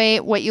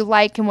evaluate what you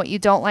like and what you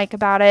don't like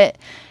about it.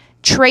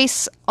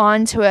 Trace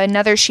onto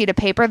another sheet of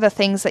paper the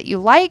things that you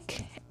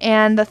like,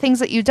 and the things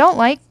that you don't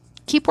like,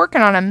 keep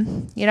working on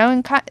them, you know,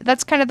 and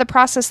that's kind of the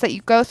process that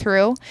you go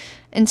through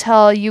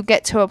until you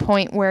get to a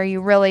point where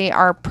you really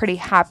are pretty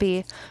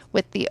happy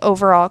with the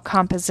overall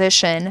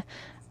composition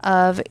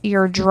of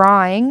your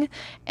drawing.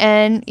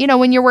 And, you know,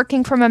 when you're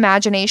working from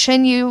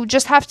imagination, you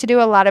just have to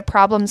do a lot of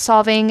problem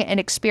solving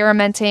and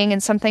experimenting,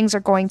 and some things are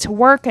going to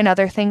work and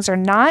other things are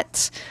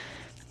not.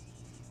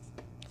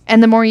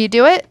 And the more you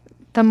do it,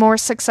 the more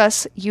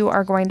success you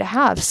are going to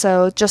have.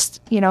 So just,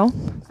 you know,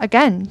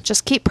 again,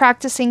 just keep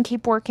practicing,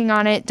 keep working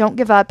on it. Don't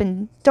give up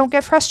and don't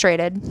get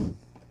frustrated.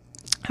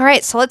 All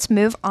right, so let's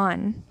move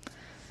on.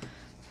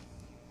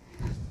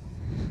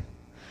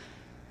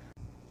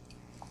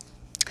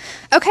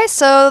 Okay,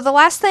 so the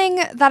last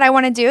thing that I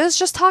want to do is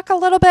just talk a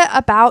little bit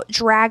about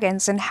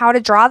dragons and how to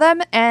draw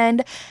them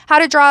and how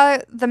to draw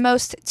the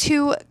most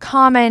two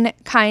common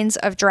kinds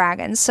of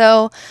dragons.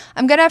 So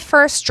I'm going to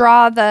first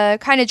draw the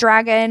kind of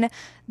dragon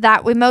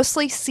that we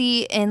mostly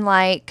see in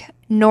like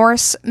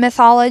Norse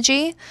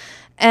mythology.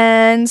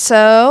 And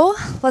so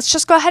let's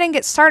just go ahead and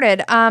get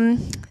started.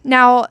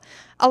 Now,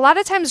 a lot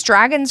of times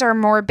dragons are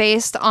more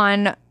based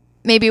on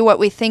maybe what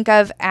we think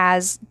of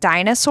as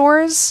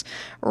dinosaurs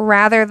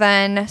rather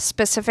than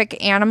specific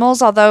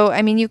animals. Although,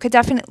 I mean, you could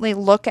definitely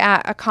look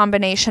at a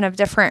combination of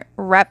different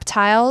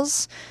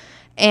reptiles.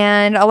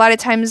 And a lot of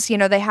times, you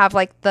know, they have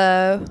like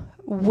the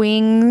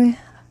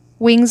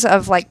wings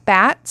of like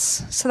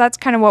bats. So that's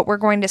kind of what we're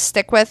going to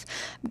stick with.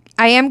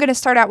 I am going to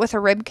start out with a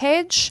rib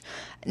cage.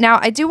 Now,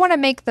 I do want to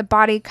make the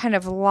body kind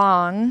of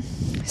long,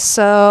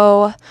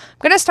 so I'm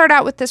going to start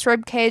out with this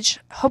rib cage.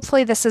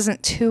 Hopefully this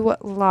isn't too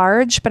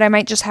large, but I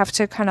might just have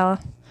to kind of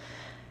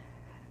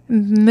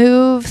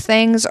move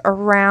things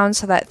around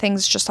so that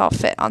things just all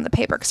fit on the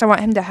paper, because I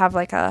want him to have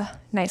like a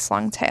nice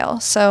long tail.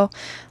 So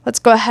let's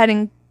go ahead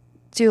and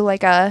do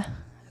like a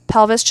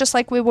pelvis just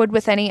like we would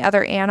with any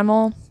other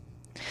animal.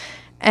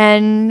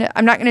 And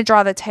I'm not going to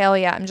draw the tail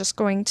yet. I'm just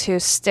going to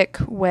stick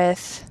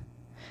with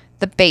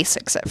the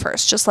basics at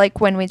first, just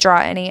like when we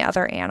draw any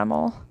other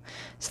animal.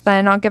 So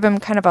then I'll give him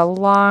kind of a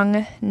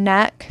long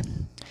neck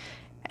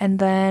and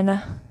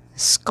then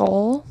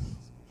skull.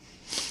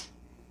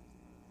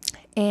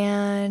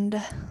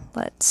 And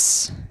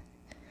so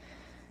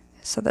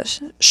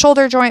the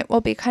shoulder joint will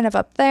be kind of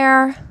up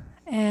there,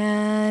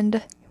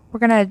 and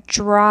we're going to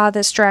draw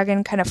this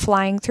dragon kind of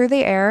flying through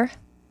the air.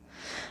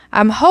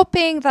 I'm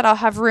hoping that I'll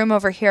have room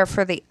over here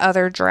for the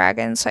other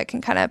dragon so I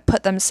can kind of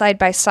put them side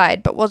by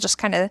side, but we'll just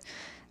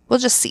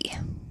see.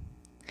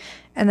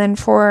 And then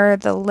for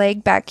the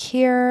leg back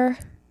here,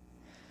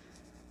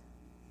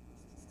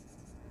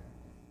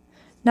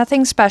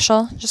 nothing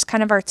special, just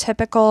kind of our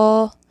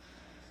typical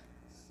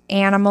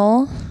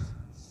animal.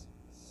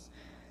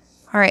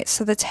 All right,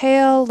 so the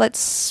tail,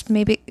 let's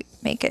maybe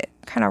make it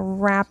kind of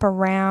wrap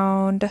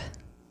around.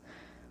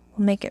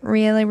 We'll make it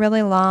really,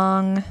 really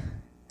long.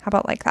 How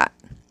about like that?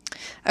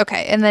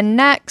 Okay, and then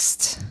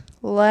next,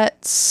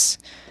 let's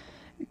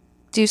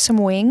do some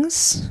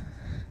wings.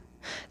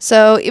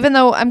 So even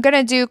though I'm going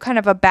to do kind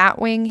of a bat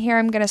wing here,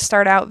 I'm going to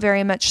start out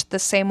very much the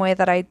same way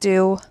that I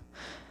do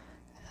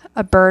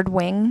a bird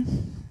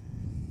wing,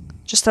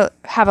 just to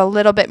have a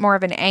little bit more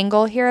of an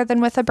angle here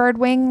than with a bird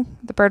wing.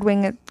 The bird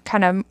wing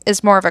kind of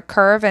is more of a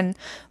curve, and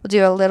we'll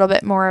do a little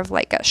bit more of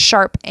like a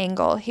sharp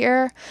angle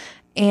here.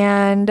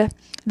 And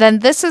then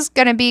this is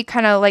going to be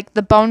kind of like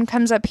the bone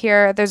comes up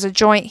here, there's a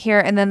joint here,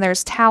 and then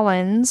there's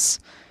talons,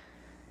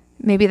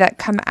 maybe that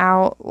come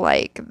out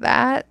like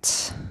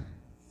that.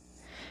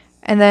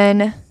 And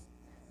then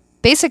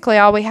basically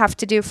all we have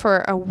to do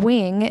for a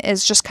wing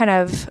is just kind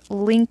of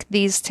link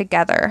these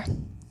together.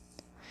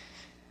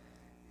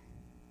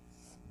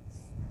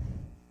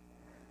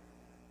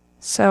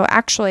 So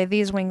actually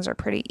these wings are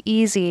pretty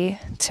easy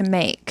to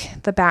make,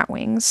 the bat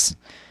wings.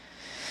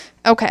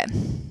 Okay.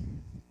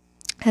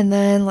 And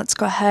then let's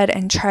go ahead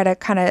and try to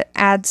kind of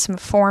add some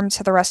form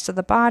to the rest of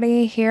the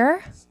body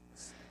here.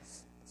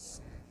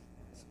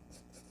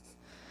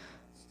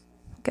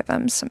 Give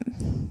him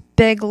some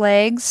big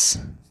legs.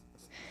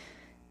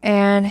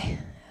 And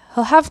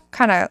he'll have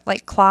kind of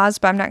like claws,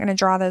 but I'm not going to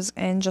draw those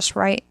in just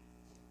right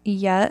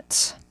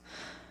yet.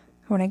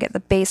 I want to get the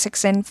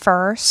basics in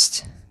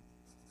first.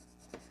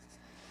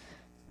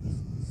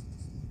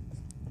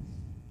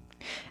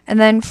 And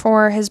then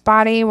for his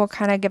body, we'll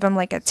kind of give him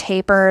like a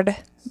tapered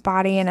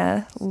body and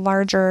a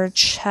larger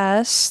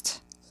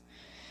chest.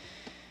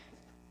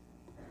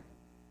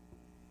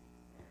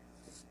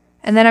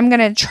 And then I'm going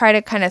to try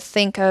to kind of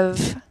think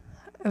of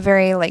a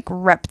very like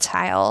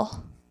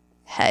reptile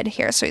head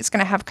here. So he's going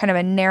to have kind of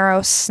a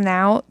narrow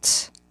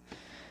snout.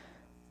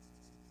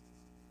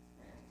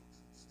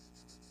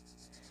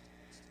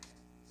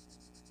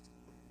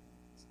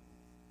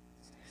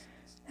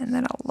 And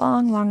then a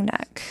long, long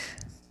neck.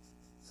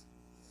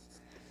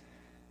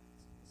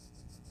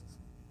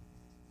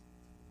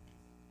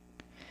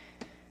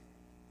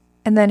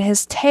 And then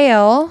his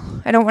tail,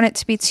 I don't want it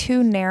to be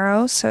too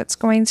narrow, so it's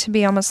going to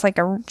be almost like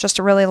just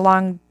a really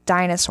long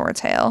dinosaur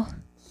tail.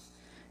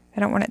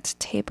 I don't want it to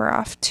taper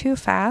off too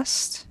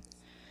fast.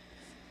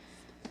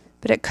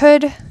 But it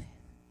could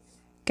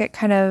get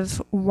kind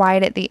of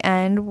wide at the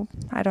end.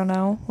 I don't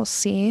know. We'll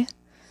see.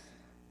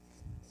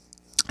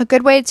 A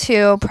good way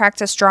to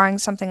practice drawing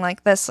something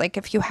like this, like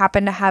if you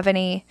happen to have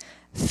any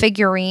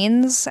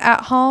figurines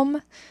at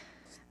home,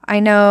 I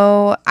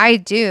know I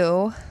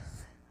do.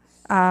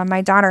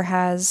 My daughter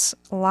has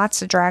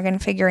lots of dragon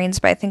figurines,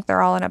 but I think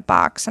they're all in a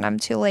box and I'm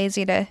too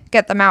lazy to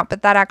get them out.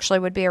 But that actually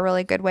would be a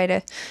really good way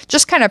to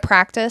just kind of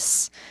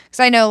practice. Because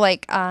I know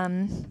like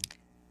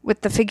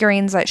with the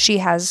figurines that she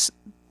has,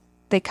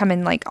 they come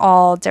in like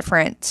all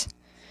different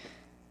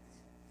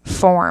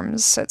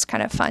forms. So it's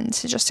kind of fun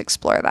to just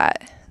explore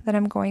that. Then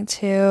I'm going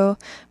to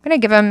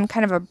give him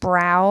kind of a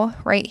brow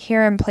right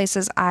here and place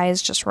his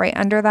eyes just right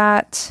under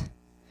that.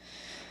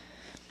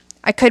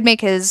 I could make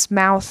his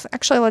mouth,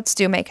 actually let's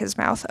make his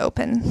mouth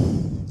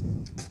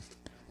open,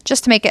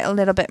 just to make it a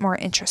little bit more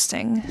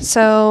interesting.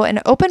 So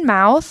an open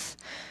mouth,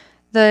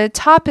 the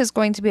top is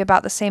going to be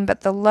about the same,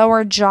 but the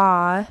lower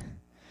jaw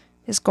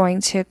is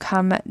going to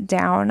come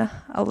down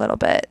a little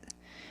bit.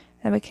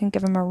 And we can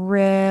give him a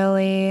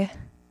really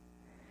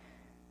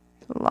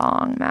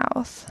long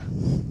mouth.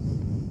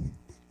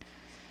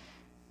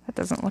 That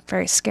doesn't look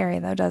very scary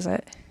though, does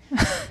it?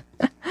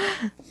 I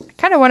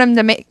kind of want him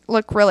to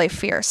look really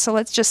fierce, so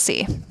let's just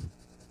see.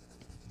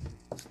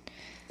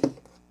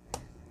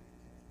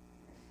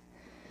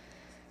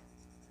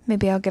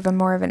 Maybe I'll give him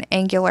more of an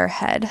angular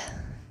head.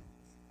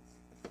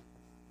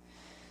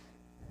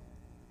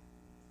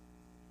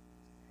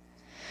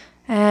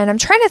 And I'm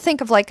trying to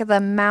think of like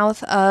the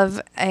mouth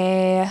of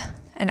an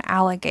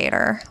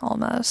alligator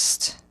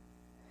almost.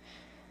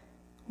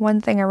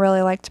 One thing I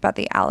really liked about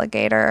the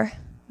alligator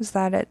was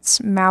that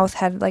its mouth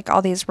had like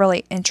all these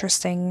really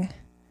interesting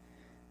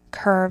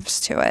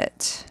curves to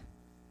it.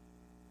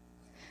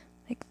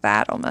 Like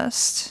that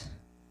almost.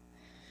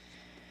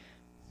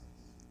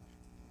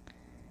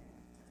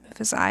 Move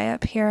his eye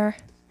up here.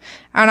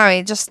 I don't know,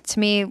 he just, to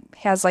me,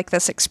 has like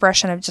this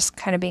expression of just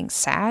kind of being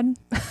sad.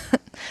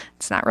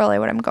 It's not really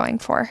what I'm going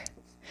for.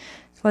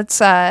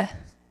 Let's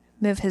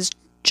move his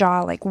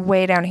jaw like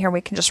way down here.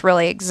 We can just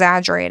really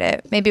exaggerate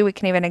it. Maybe we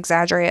can even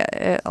exaggerate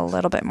it a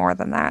little bit more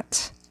than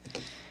that.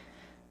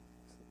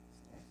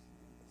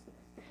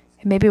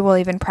 And maybe we'll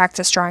even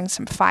practice drawing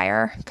some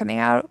fire coming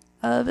out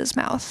of his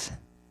mouth.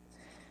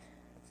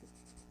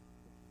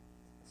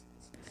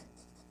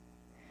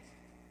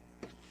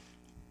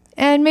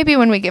 And maybe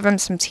when we give him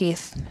some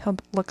teeth, he'll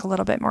look a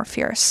little bit more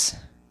fierce.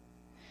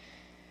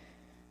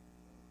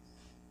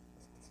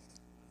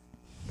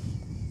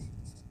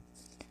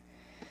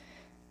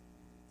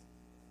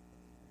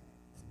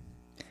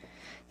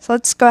 So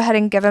let's go ahead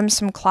and give him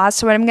some claws.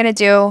 So what I'm going to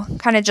do,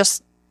 kind of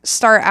just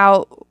start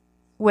out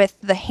with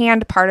the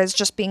hand part as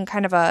just being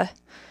kind of a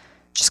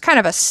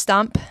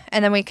stump,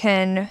 and then we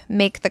can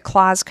make the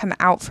claws come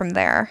out from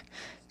there.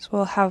 So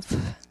we'll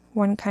have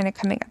one kind of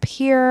coming up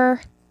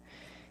here,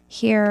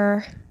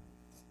 here.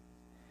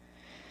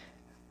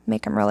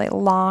 Make him really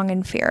long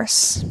and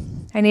fierce.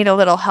 I need a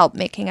little help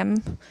making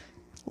him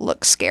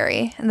look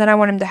scary. And then I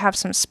want him to have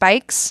some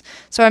spikes.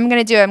 So what I'm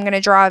going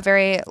to draw a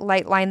very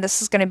light line.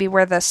 This is going to be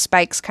where the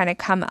spikes kind of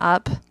come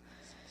up.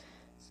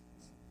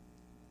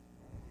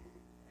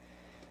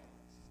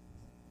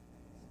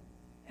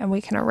 And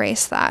we can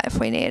erase that if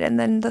we need. And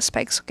then the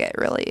spikes will get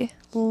really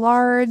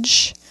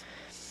large.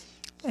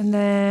 And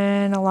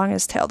then along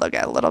his tail, they'll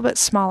get a little bit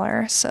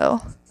smaller.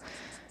 So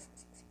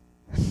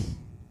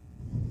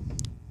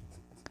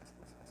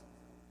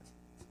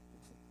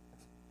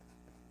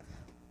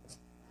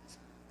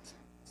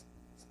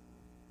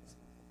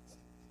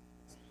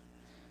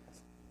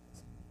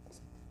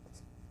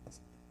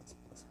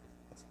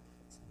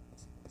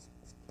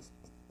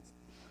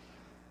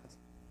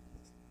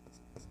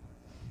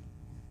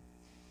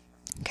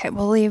okay,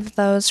 we'll leave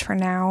those for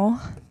now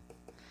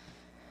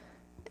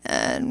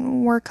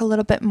and work a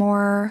little bit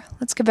more.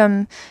 Let's give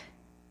him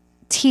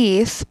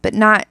teeth, but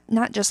not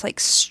just like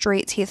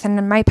straight teeth.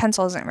 And my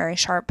pencil isn't very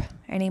sharp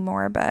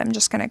anymore, but I'm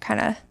just going to kind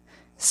of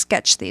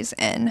sketch these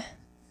in.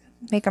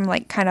 Make them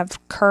like kind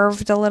of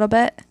curved a little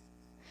bit.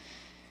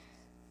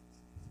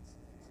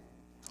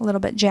 A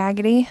little bit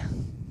jaggedy.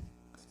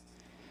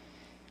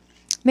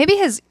 Maybe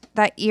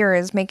that ear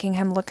is making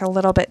him look a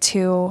little bit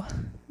too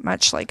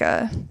much like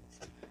a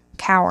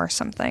cow or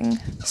something.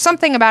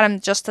 Something about him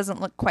just doesn't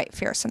look quite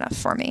fierce enough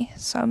for me.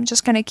 So I'm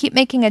just going to keep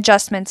making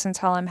adjustments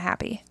until I'm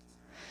happy.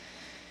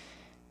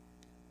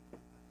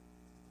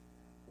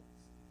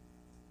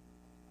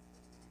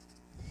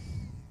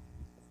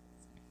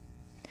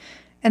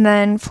 And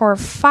then for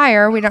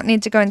fire, we don't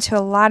need to go into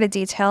a lot of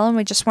detail, and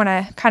we just want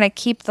to kind of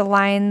keep the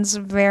lines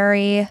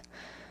very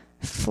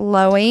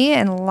flowy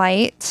and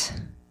light.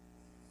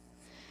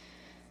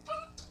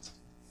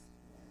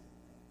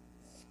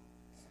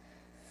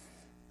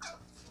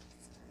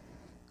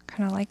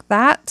 Kind of like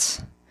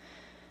that.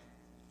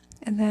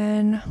 And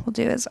then we'll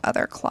do his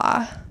other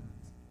claw.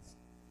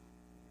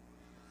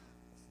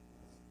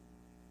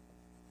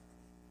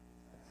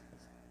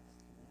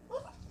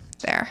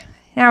 There.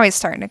 Now he's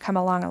starting to come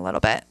along a little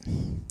bit.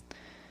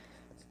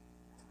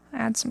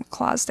 Add some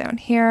claws down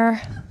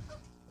here.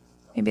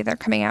 Maybe they're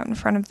coming out in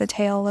front of the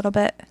tail a little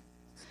bit.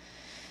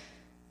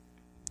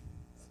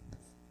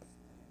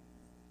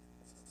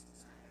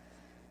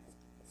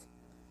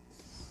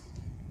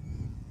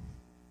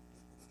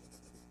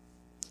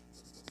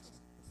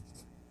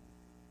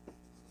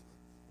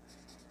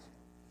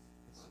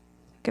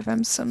 Give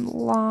him some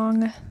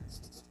long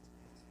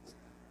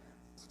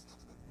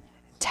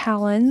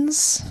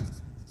talons.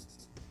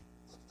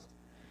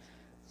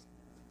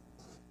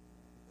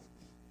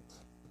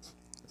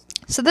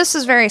 So this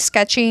is very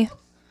sketchy,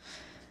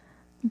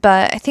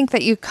 but I think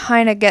that you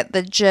kind of get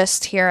the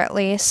gist here at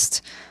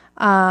least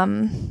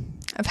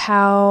of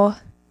how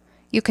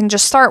you can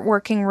just start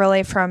working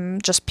really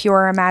from just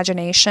pure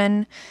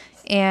imagination.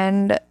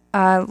 And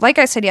like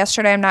I said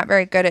yesterday, I'm not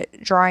very good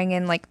at drawing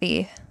in like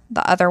the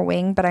other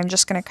wing, but I'm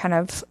just going to kind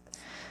of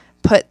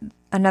put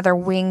another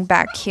wing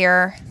back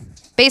here,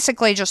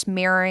 basically just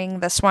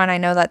mirroring this one. I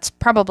know that's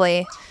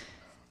probably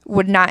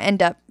would not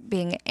end up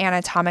being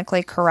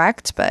anatomically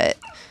correct, but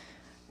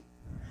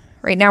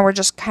right now we're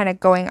just kind of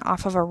going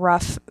off of a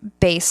rough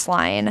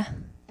baseline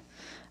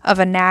of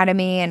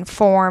anatomy and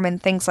form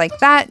and things like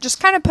that. Just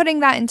kind of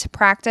putting that into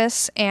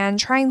practice and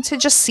trying to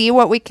just see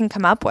what we can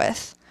come up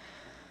with.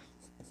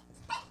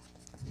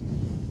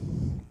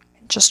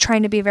 Just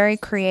trying to be very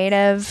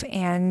creative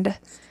and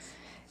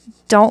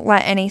don't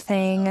let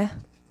anything,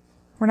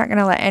 we're not going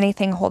to let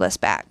anything hold us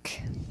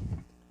back.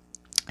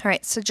 All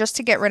right, so just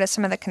to get rid of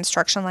some of the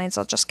construction lines,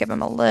 I'll just give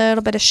them a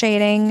little bit of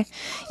shading.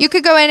 You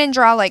could go in and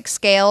draw like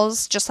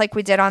scales, just like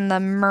we did on the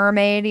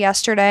mermaid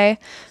yesterday.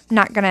 I'm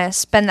not going to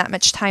spend that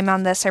much time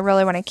on this. I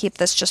really want to keep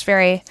this just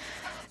very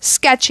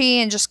sketchy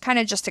and just kind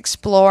of just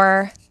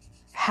explore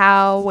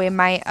how we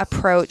might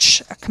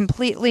approach a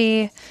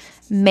completely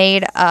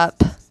made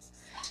up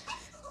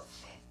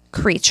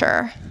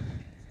creature.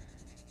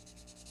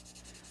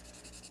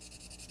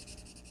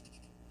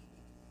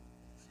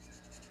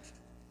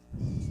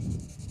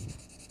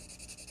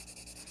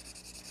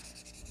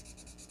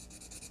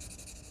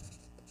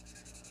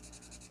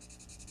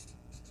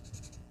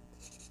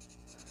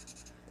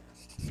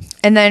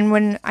 And then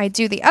when I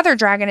do the other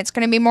dragon, it's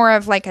going to be more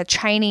of like a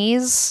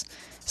Chinese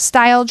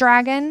style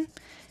dragon.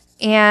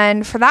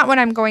 And for that one,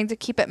 I'm going to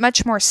keep it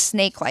much more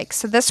snake-like.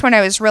 So this one,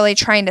 I was really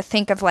trying to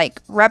think of like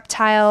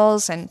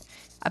reptiles and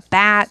a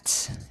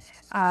bat.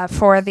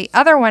 For the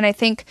other one, I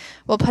think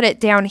we'll put it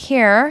down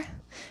here,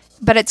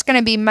 but it's going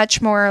to be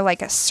much more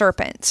like a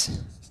serpent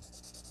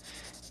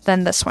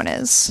than this one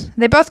is.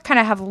 They both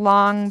kind of have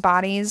long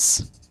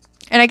bodies.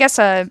 And I guess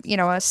a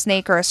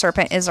snake or a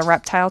serpent is a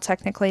reptile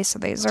technically, so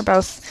these are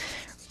both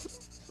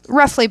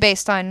roughly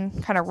based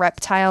on kind of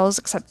reptiles,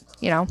 except,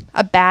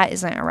 a bat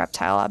isn't a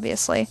reptile,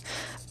 obviously.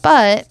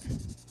 But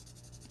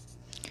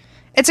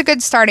it's a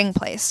good starting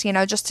place,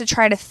 just to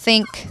try to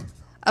think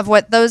of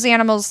what those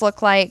animals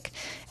look like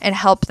and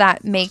help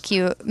that make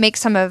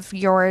some of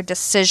your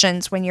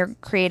decisions when you're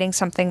creating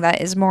something that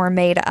is more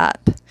made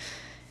up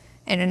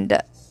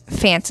and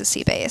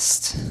fantasy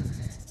based.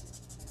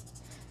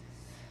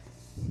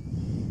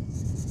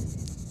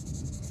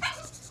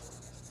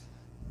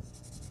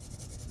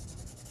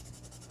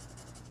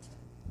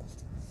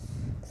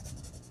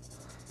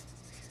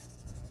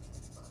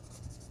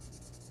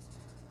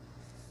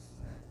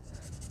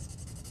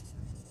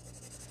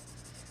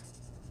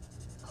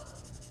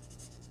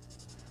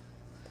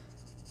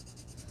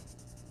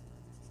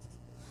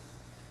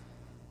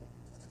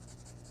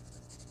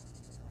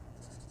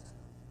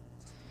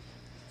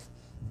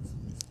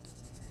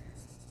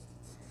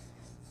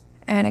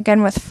 And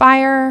again, with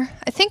fire,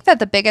 I think that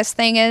the biggest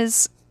thing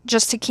is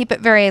just to keep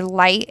it very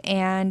light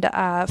and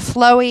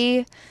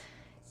flowy,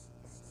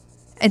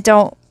 and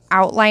don't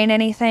outline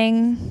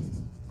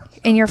anything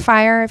in your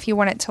fire if you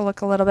want it to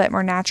look a little bit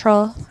more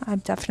natural. I'm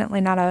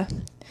definitely not a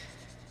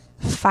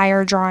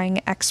fire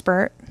drawing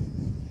expert,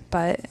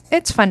 but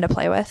it's fun to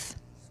play with.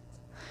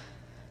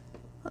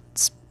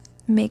 Let's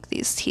make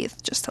these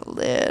teeth just a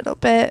little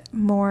bit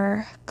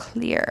more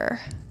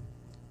clear.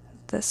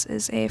 This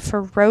is a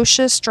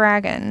ferocious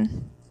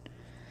dragon.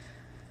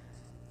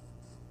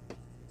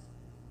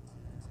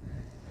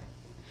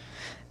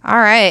 All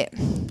right,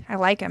 I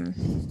like him.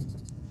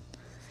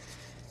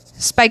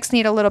 Spikes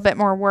need a little bit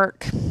more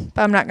work,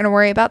 but I'm not going to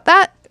worry about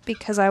that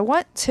because I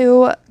want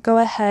to go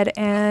ahead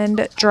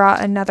and draw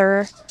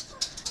another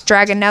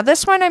dragon. Now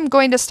this one I'm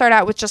going to start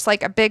out with just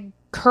like a big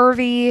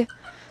curvy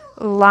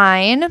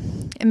line,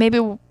 and maybe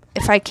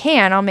if I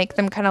can, I'll make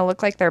them kind of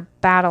look like they're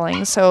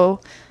battling.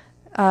 So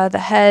the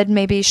head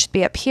maybe should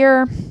be up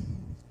here.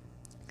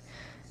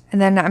 And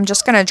then I'm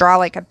just going to draw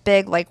like a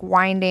big, like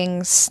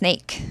winding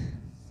snake.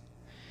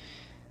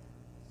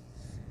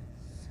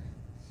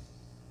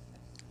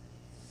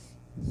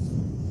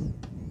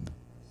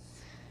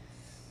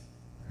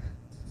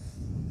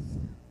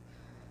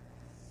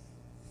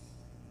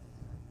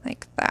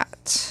 Like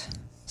that.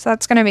 So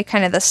that's going to be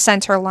kind of the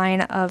center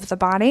line of the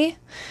body.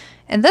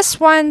 And this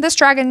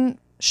dragon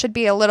should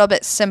be a little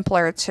bit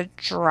simpler to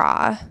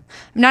draw.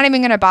 I'm not even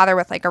going to bother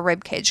with like a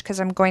rib cage because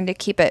I'm going to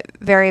keep it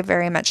very,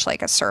 very much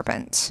like a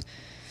serpent.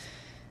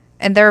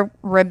 And their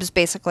ribs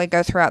basically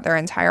go throughout their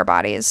entire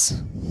bodies.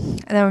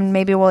 And then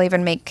maybe we'll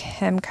even make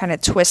him kind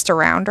of twist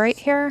around right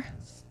here.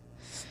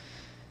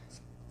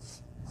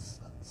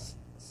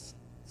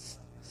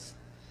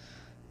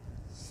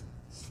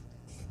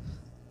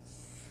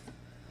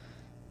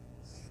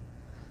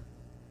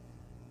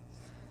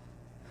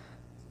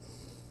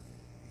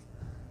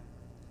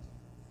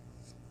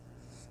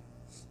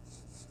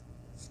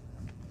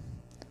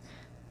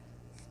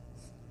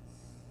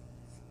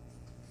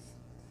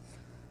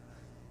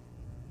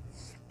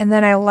 And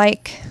then I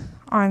like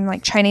on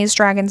like Chinese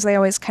dragons, they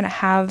always kind of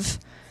have,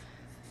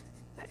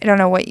 I don't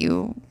know what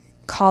you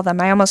call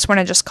them. I almost want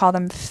to just call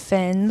them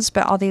fins,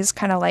 but all these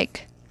kind of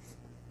like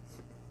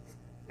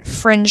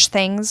fringe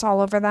things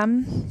all over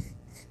them.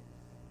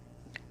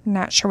 I'm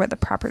not sure what the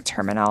proper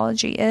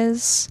terminology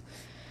is.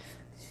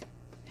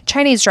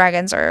 Chinese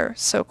dragons are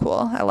so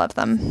cool. I love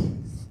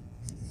them.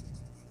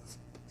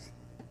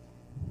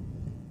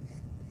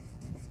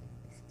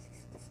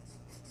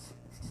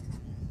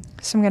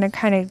 So I'm going to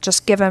kind of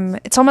just give him,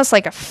 it's almost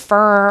like a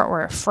fur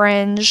or a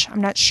fringe.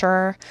 I'm not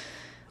sure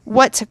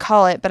what to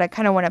call it, but I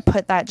kind of want to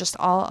put that just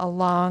all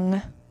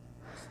along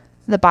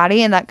the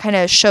body, and that kind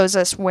of shows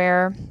us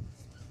where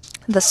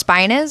the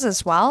spine is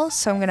as well.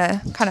 So I'm going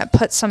to kind of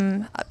put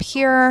some up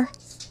here.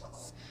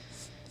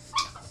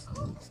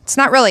 It's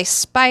not really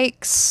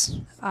spikes.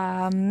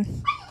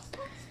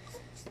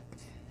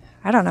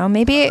 I don't know,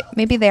 maybe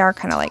they are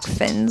kind of like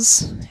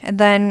fins. And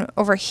then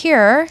over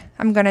here,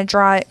 I'm going to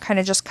draw it kind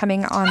of just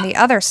coming on the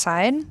other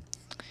side.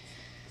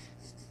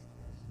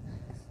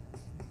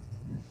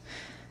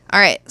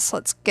 All right, so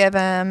let's give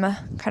him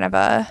kind of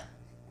a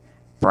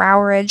brow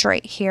ridge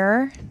right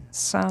here.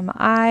 Some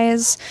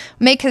eyes.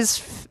 Make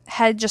his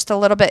head just a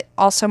little bit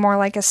also more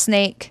like a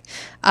snake.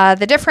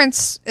 The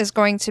difference is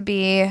going to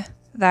be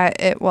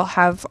that it will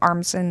have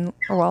arms and,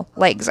 or well,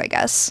 legs, I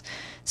guess.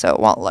 So it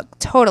won't look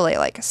totally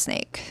like a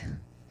snake.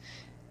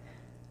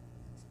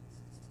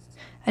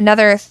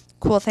 Another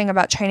cool thing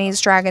about Chinese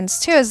dragons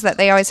too is that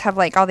they always have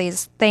like all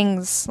these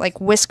things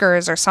like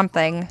whiskers or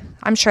something.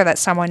 I'm sure that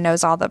someone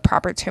knows all the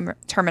proper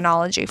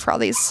terminology for all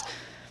these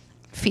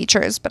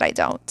features, but I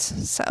don't.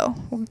 So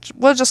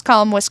we'll just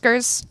call them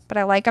whiskers, but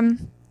I like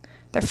them.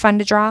 They're fun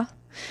to draw.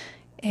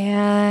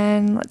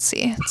 And let's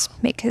see, let's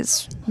make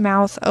his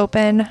mouth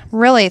open.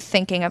 Really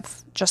thinking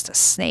of just a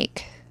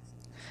snake.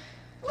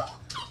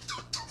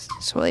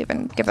 So we'll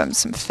even give him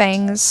some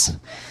fangs.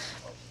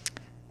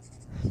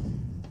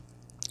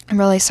 I'm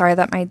really sorry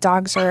that my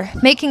dogs are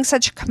making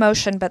such a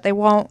commotion, but they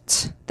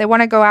won't. They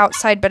want to go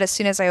outside, but as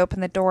soon as I open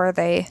the door,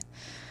 they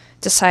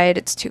decide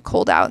it's too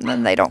cold out, and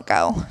then they don't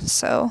go.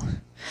 So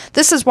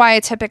this is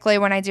why typically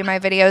when I do my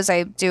videos,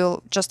 I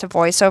do just a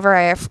voiceover.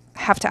 I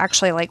have to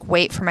actually like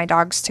wait for my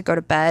dogs to go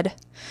to bed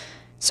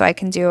so I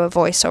can do a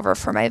voiceover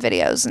for my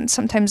videos. And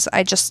sometimes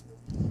I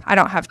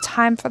don't have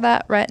time for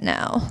that right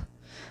now.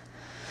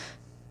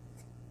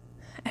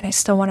 And I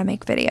still want to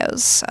make videos,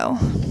 so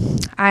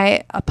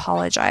I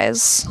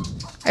apologize.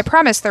 I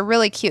promise they're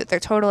really cute. They're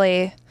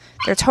totally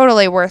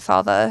worth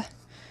all the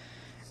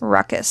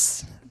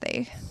ruckus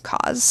they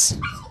cause.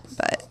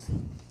 But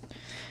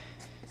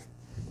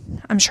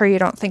I'm sure you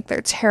don't think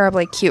they're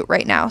terribly cute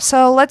right now.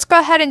 So let's go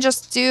ahead and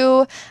just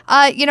do,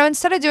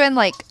 instead of doing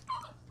like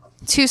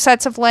 2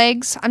 sets of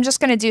legs, I'm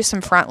just going to do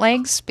some front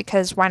legs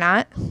because why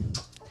not?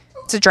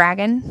 It's a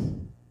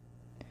dragon.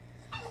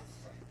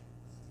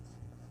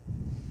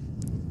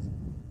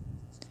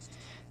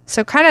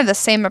 So kind of the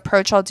same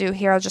approach I'll do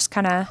here. I'll just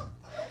kind of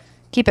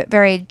keep it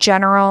very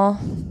general.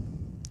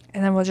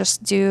 And then we'll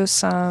just do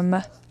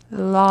some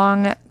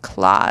long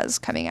claws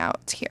coming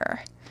out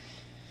here.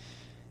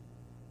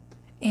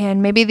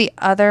 And maybe the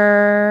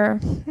other,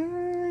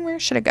 where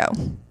should it go?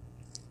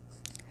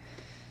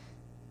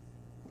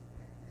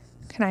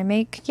 Can I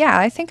make, yeah,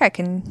 I think I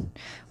can,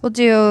 we'll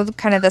do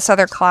kind of this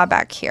other claw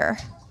back here.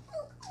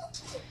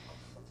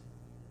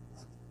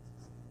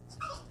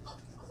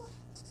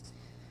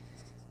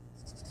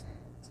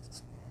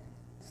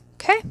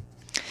 Okay,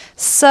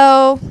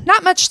 so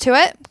not much to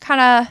it,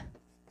 kind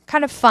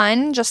of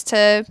fun just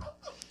to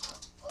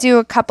do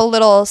a couple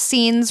little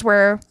scenes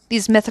where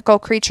these mythical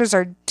creatures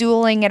are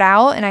dueling it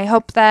out, and I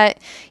hope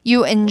that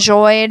you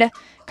enjoyed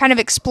kind of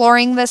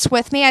exploring this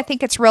with me. I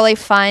think it's really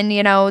fun,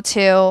 it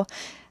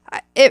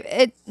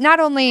not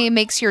only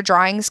makes your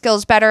drawing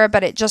skills better,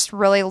 but it just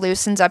really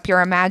loosens up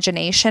your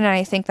imagination, and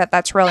I think that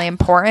that's really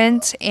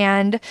important.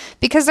 And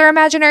because they're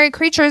imaginary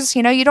creatures,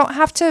 you don't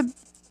have to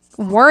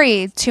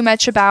worry too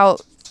much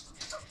about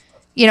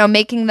you know,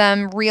 making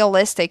them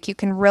realistic. You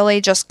can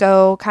really just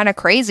go kind of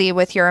crazy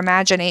with your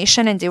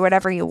imagination and do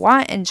whatever you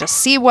want and just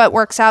see what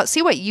works out,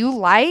 see what you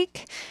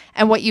like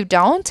and what you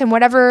don't, and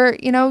whatever,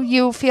 you know,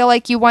 you feel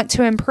like you want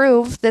to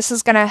improve. This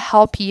is going to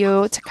help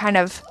you to kind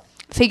of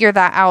figure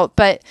that out.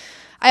 But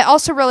I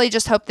also really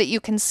just hope that you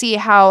can see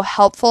how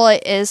helpful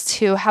it is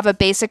to have a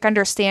basic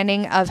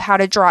understanding of how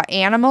to draw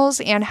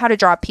animals and how to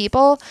draw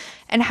people,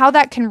 and how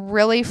that can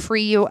really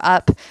free you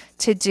up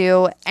to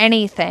do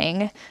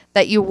anything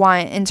that you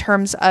want in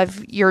terms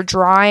of your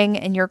drawing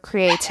and your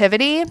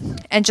creativity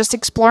and just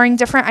exploring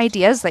different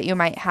ideas that you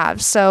might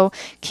have. So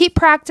keep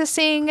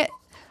practicing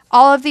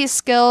all of these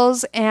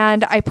skills,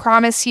 and I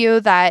promise you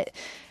that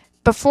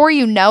before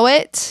you know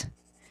it,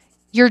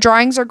 your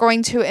drawings are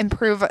going to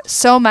improve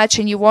so much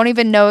and you won't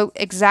even know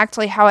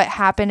exactly how it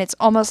happened. It's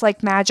almost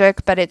like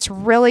magic, but it's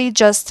really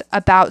just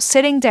about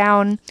sitting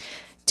down,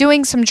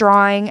 doing some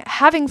drawing,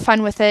 having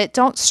fun with it.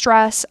 Don't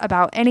stress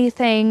about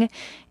anything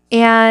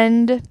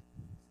and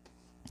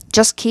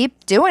just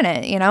keep doing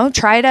it, you know,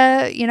 try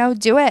to, you know,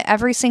 do it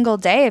every single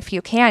day if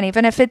you can,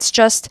 even if it's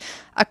just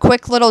a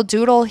quick little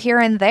doodle here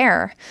and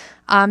there.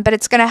 But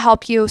it's going to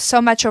help you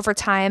so much over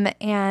time.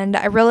 And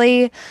I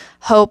really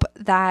hope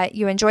that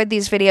you enjoyed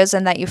these videos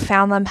and that you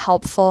found them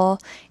helpful.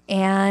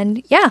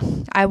 And yeah,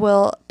 I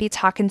will be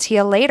talking to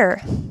you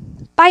later.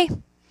 Bye.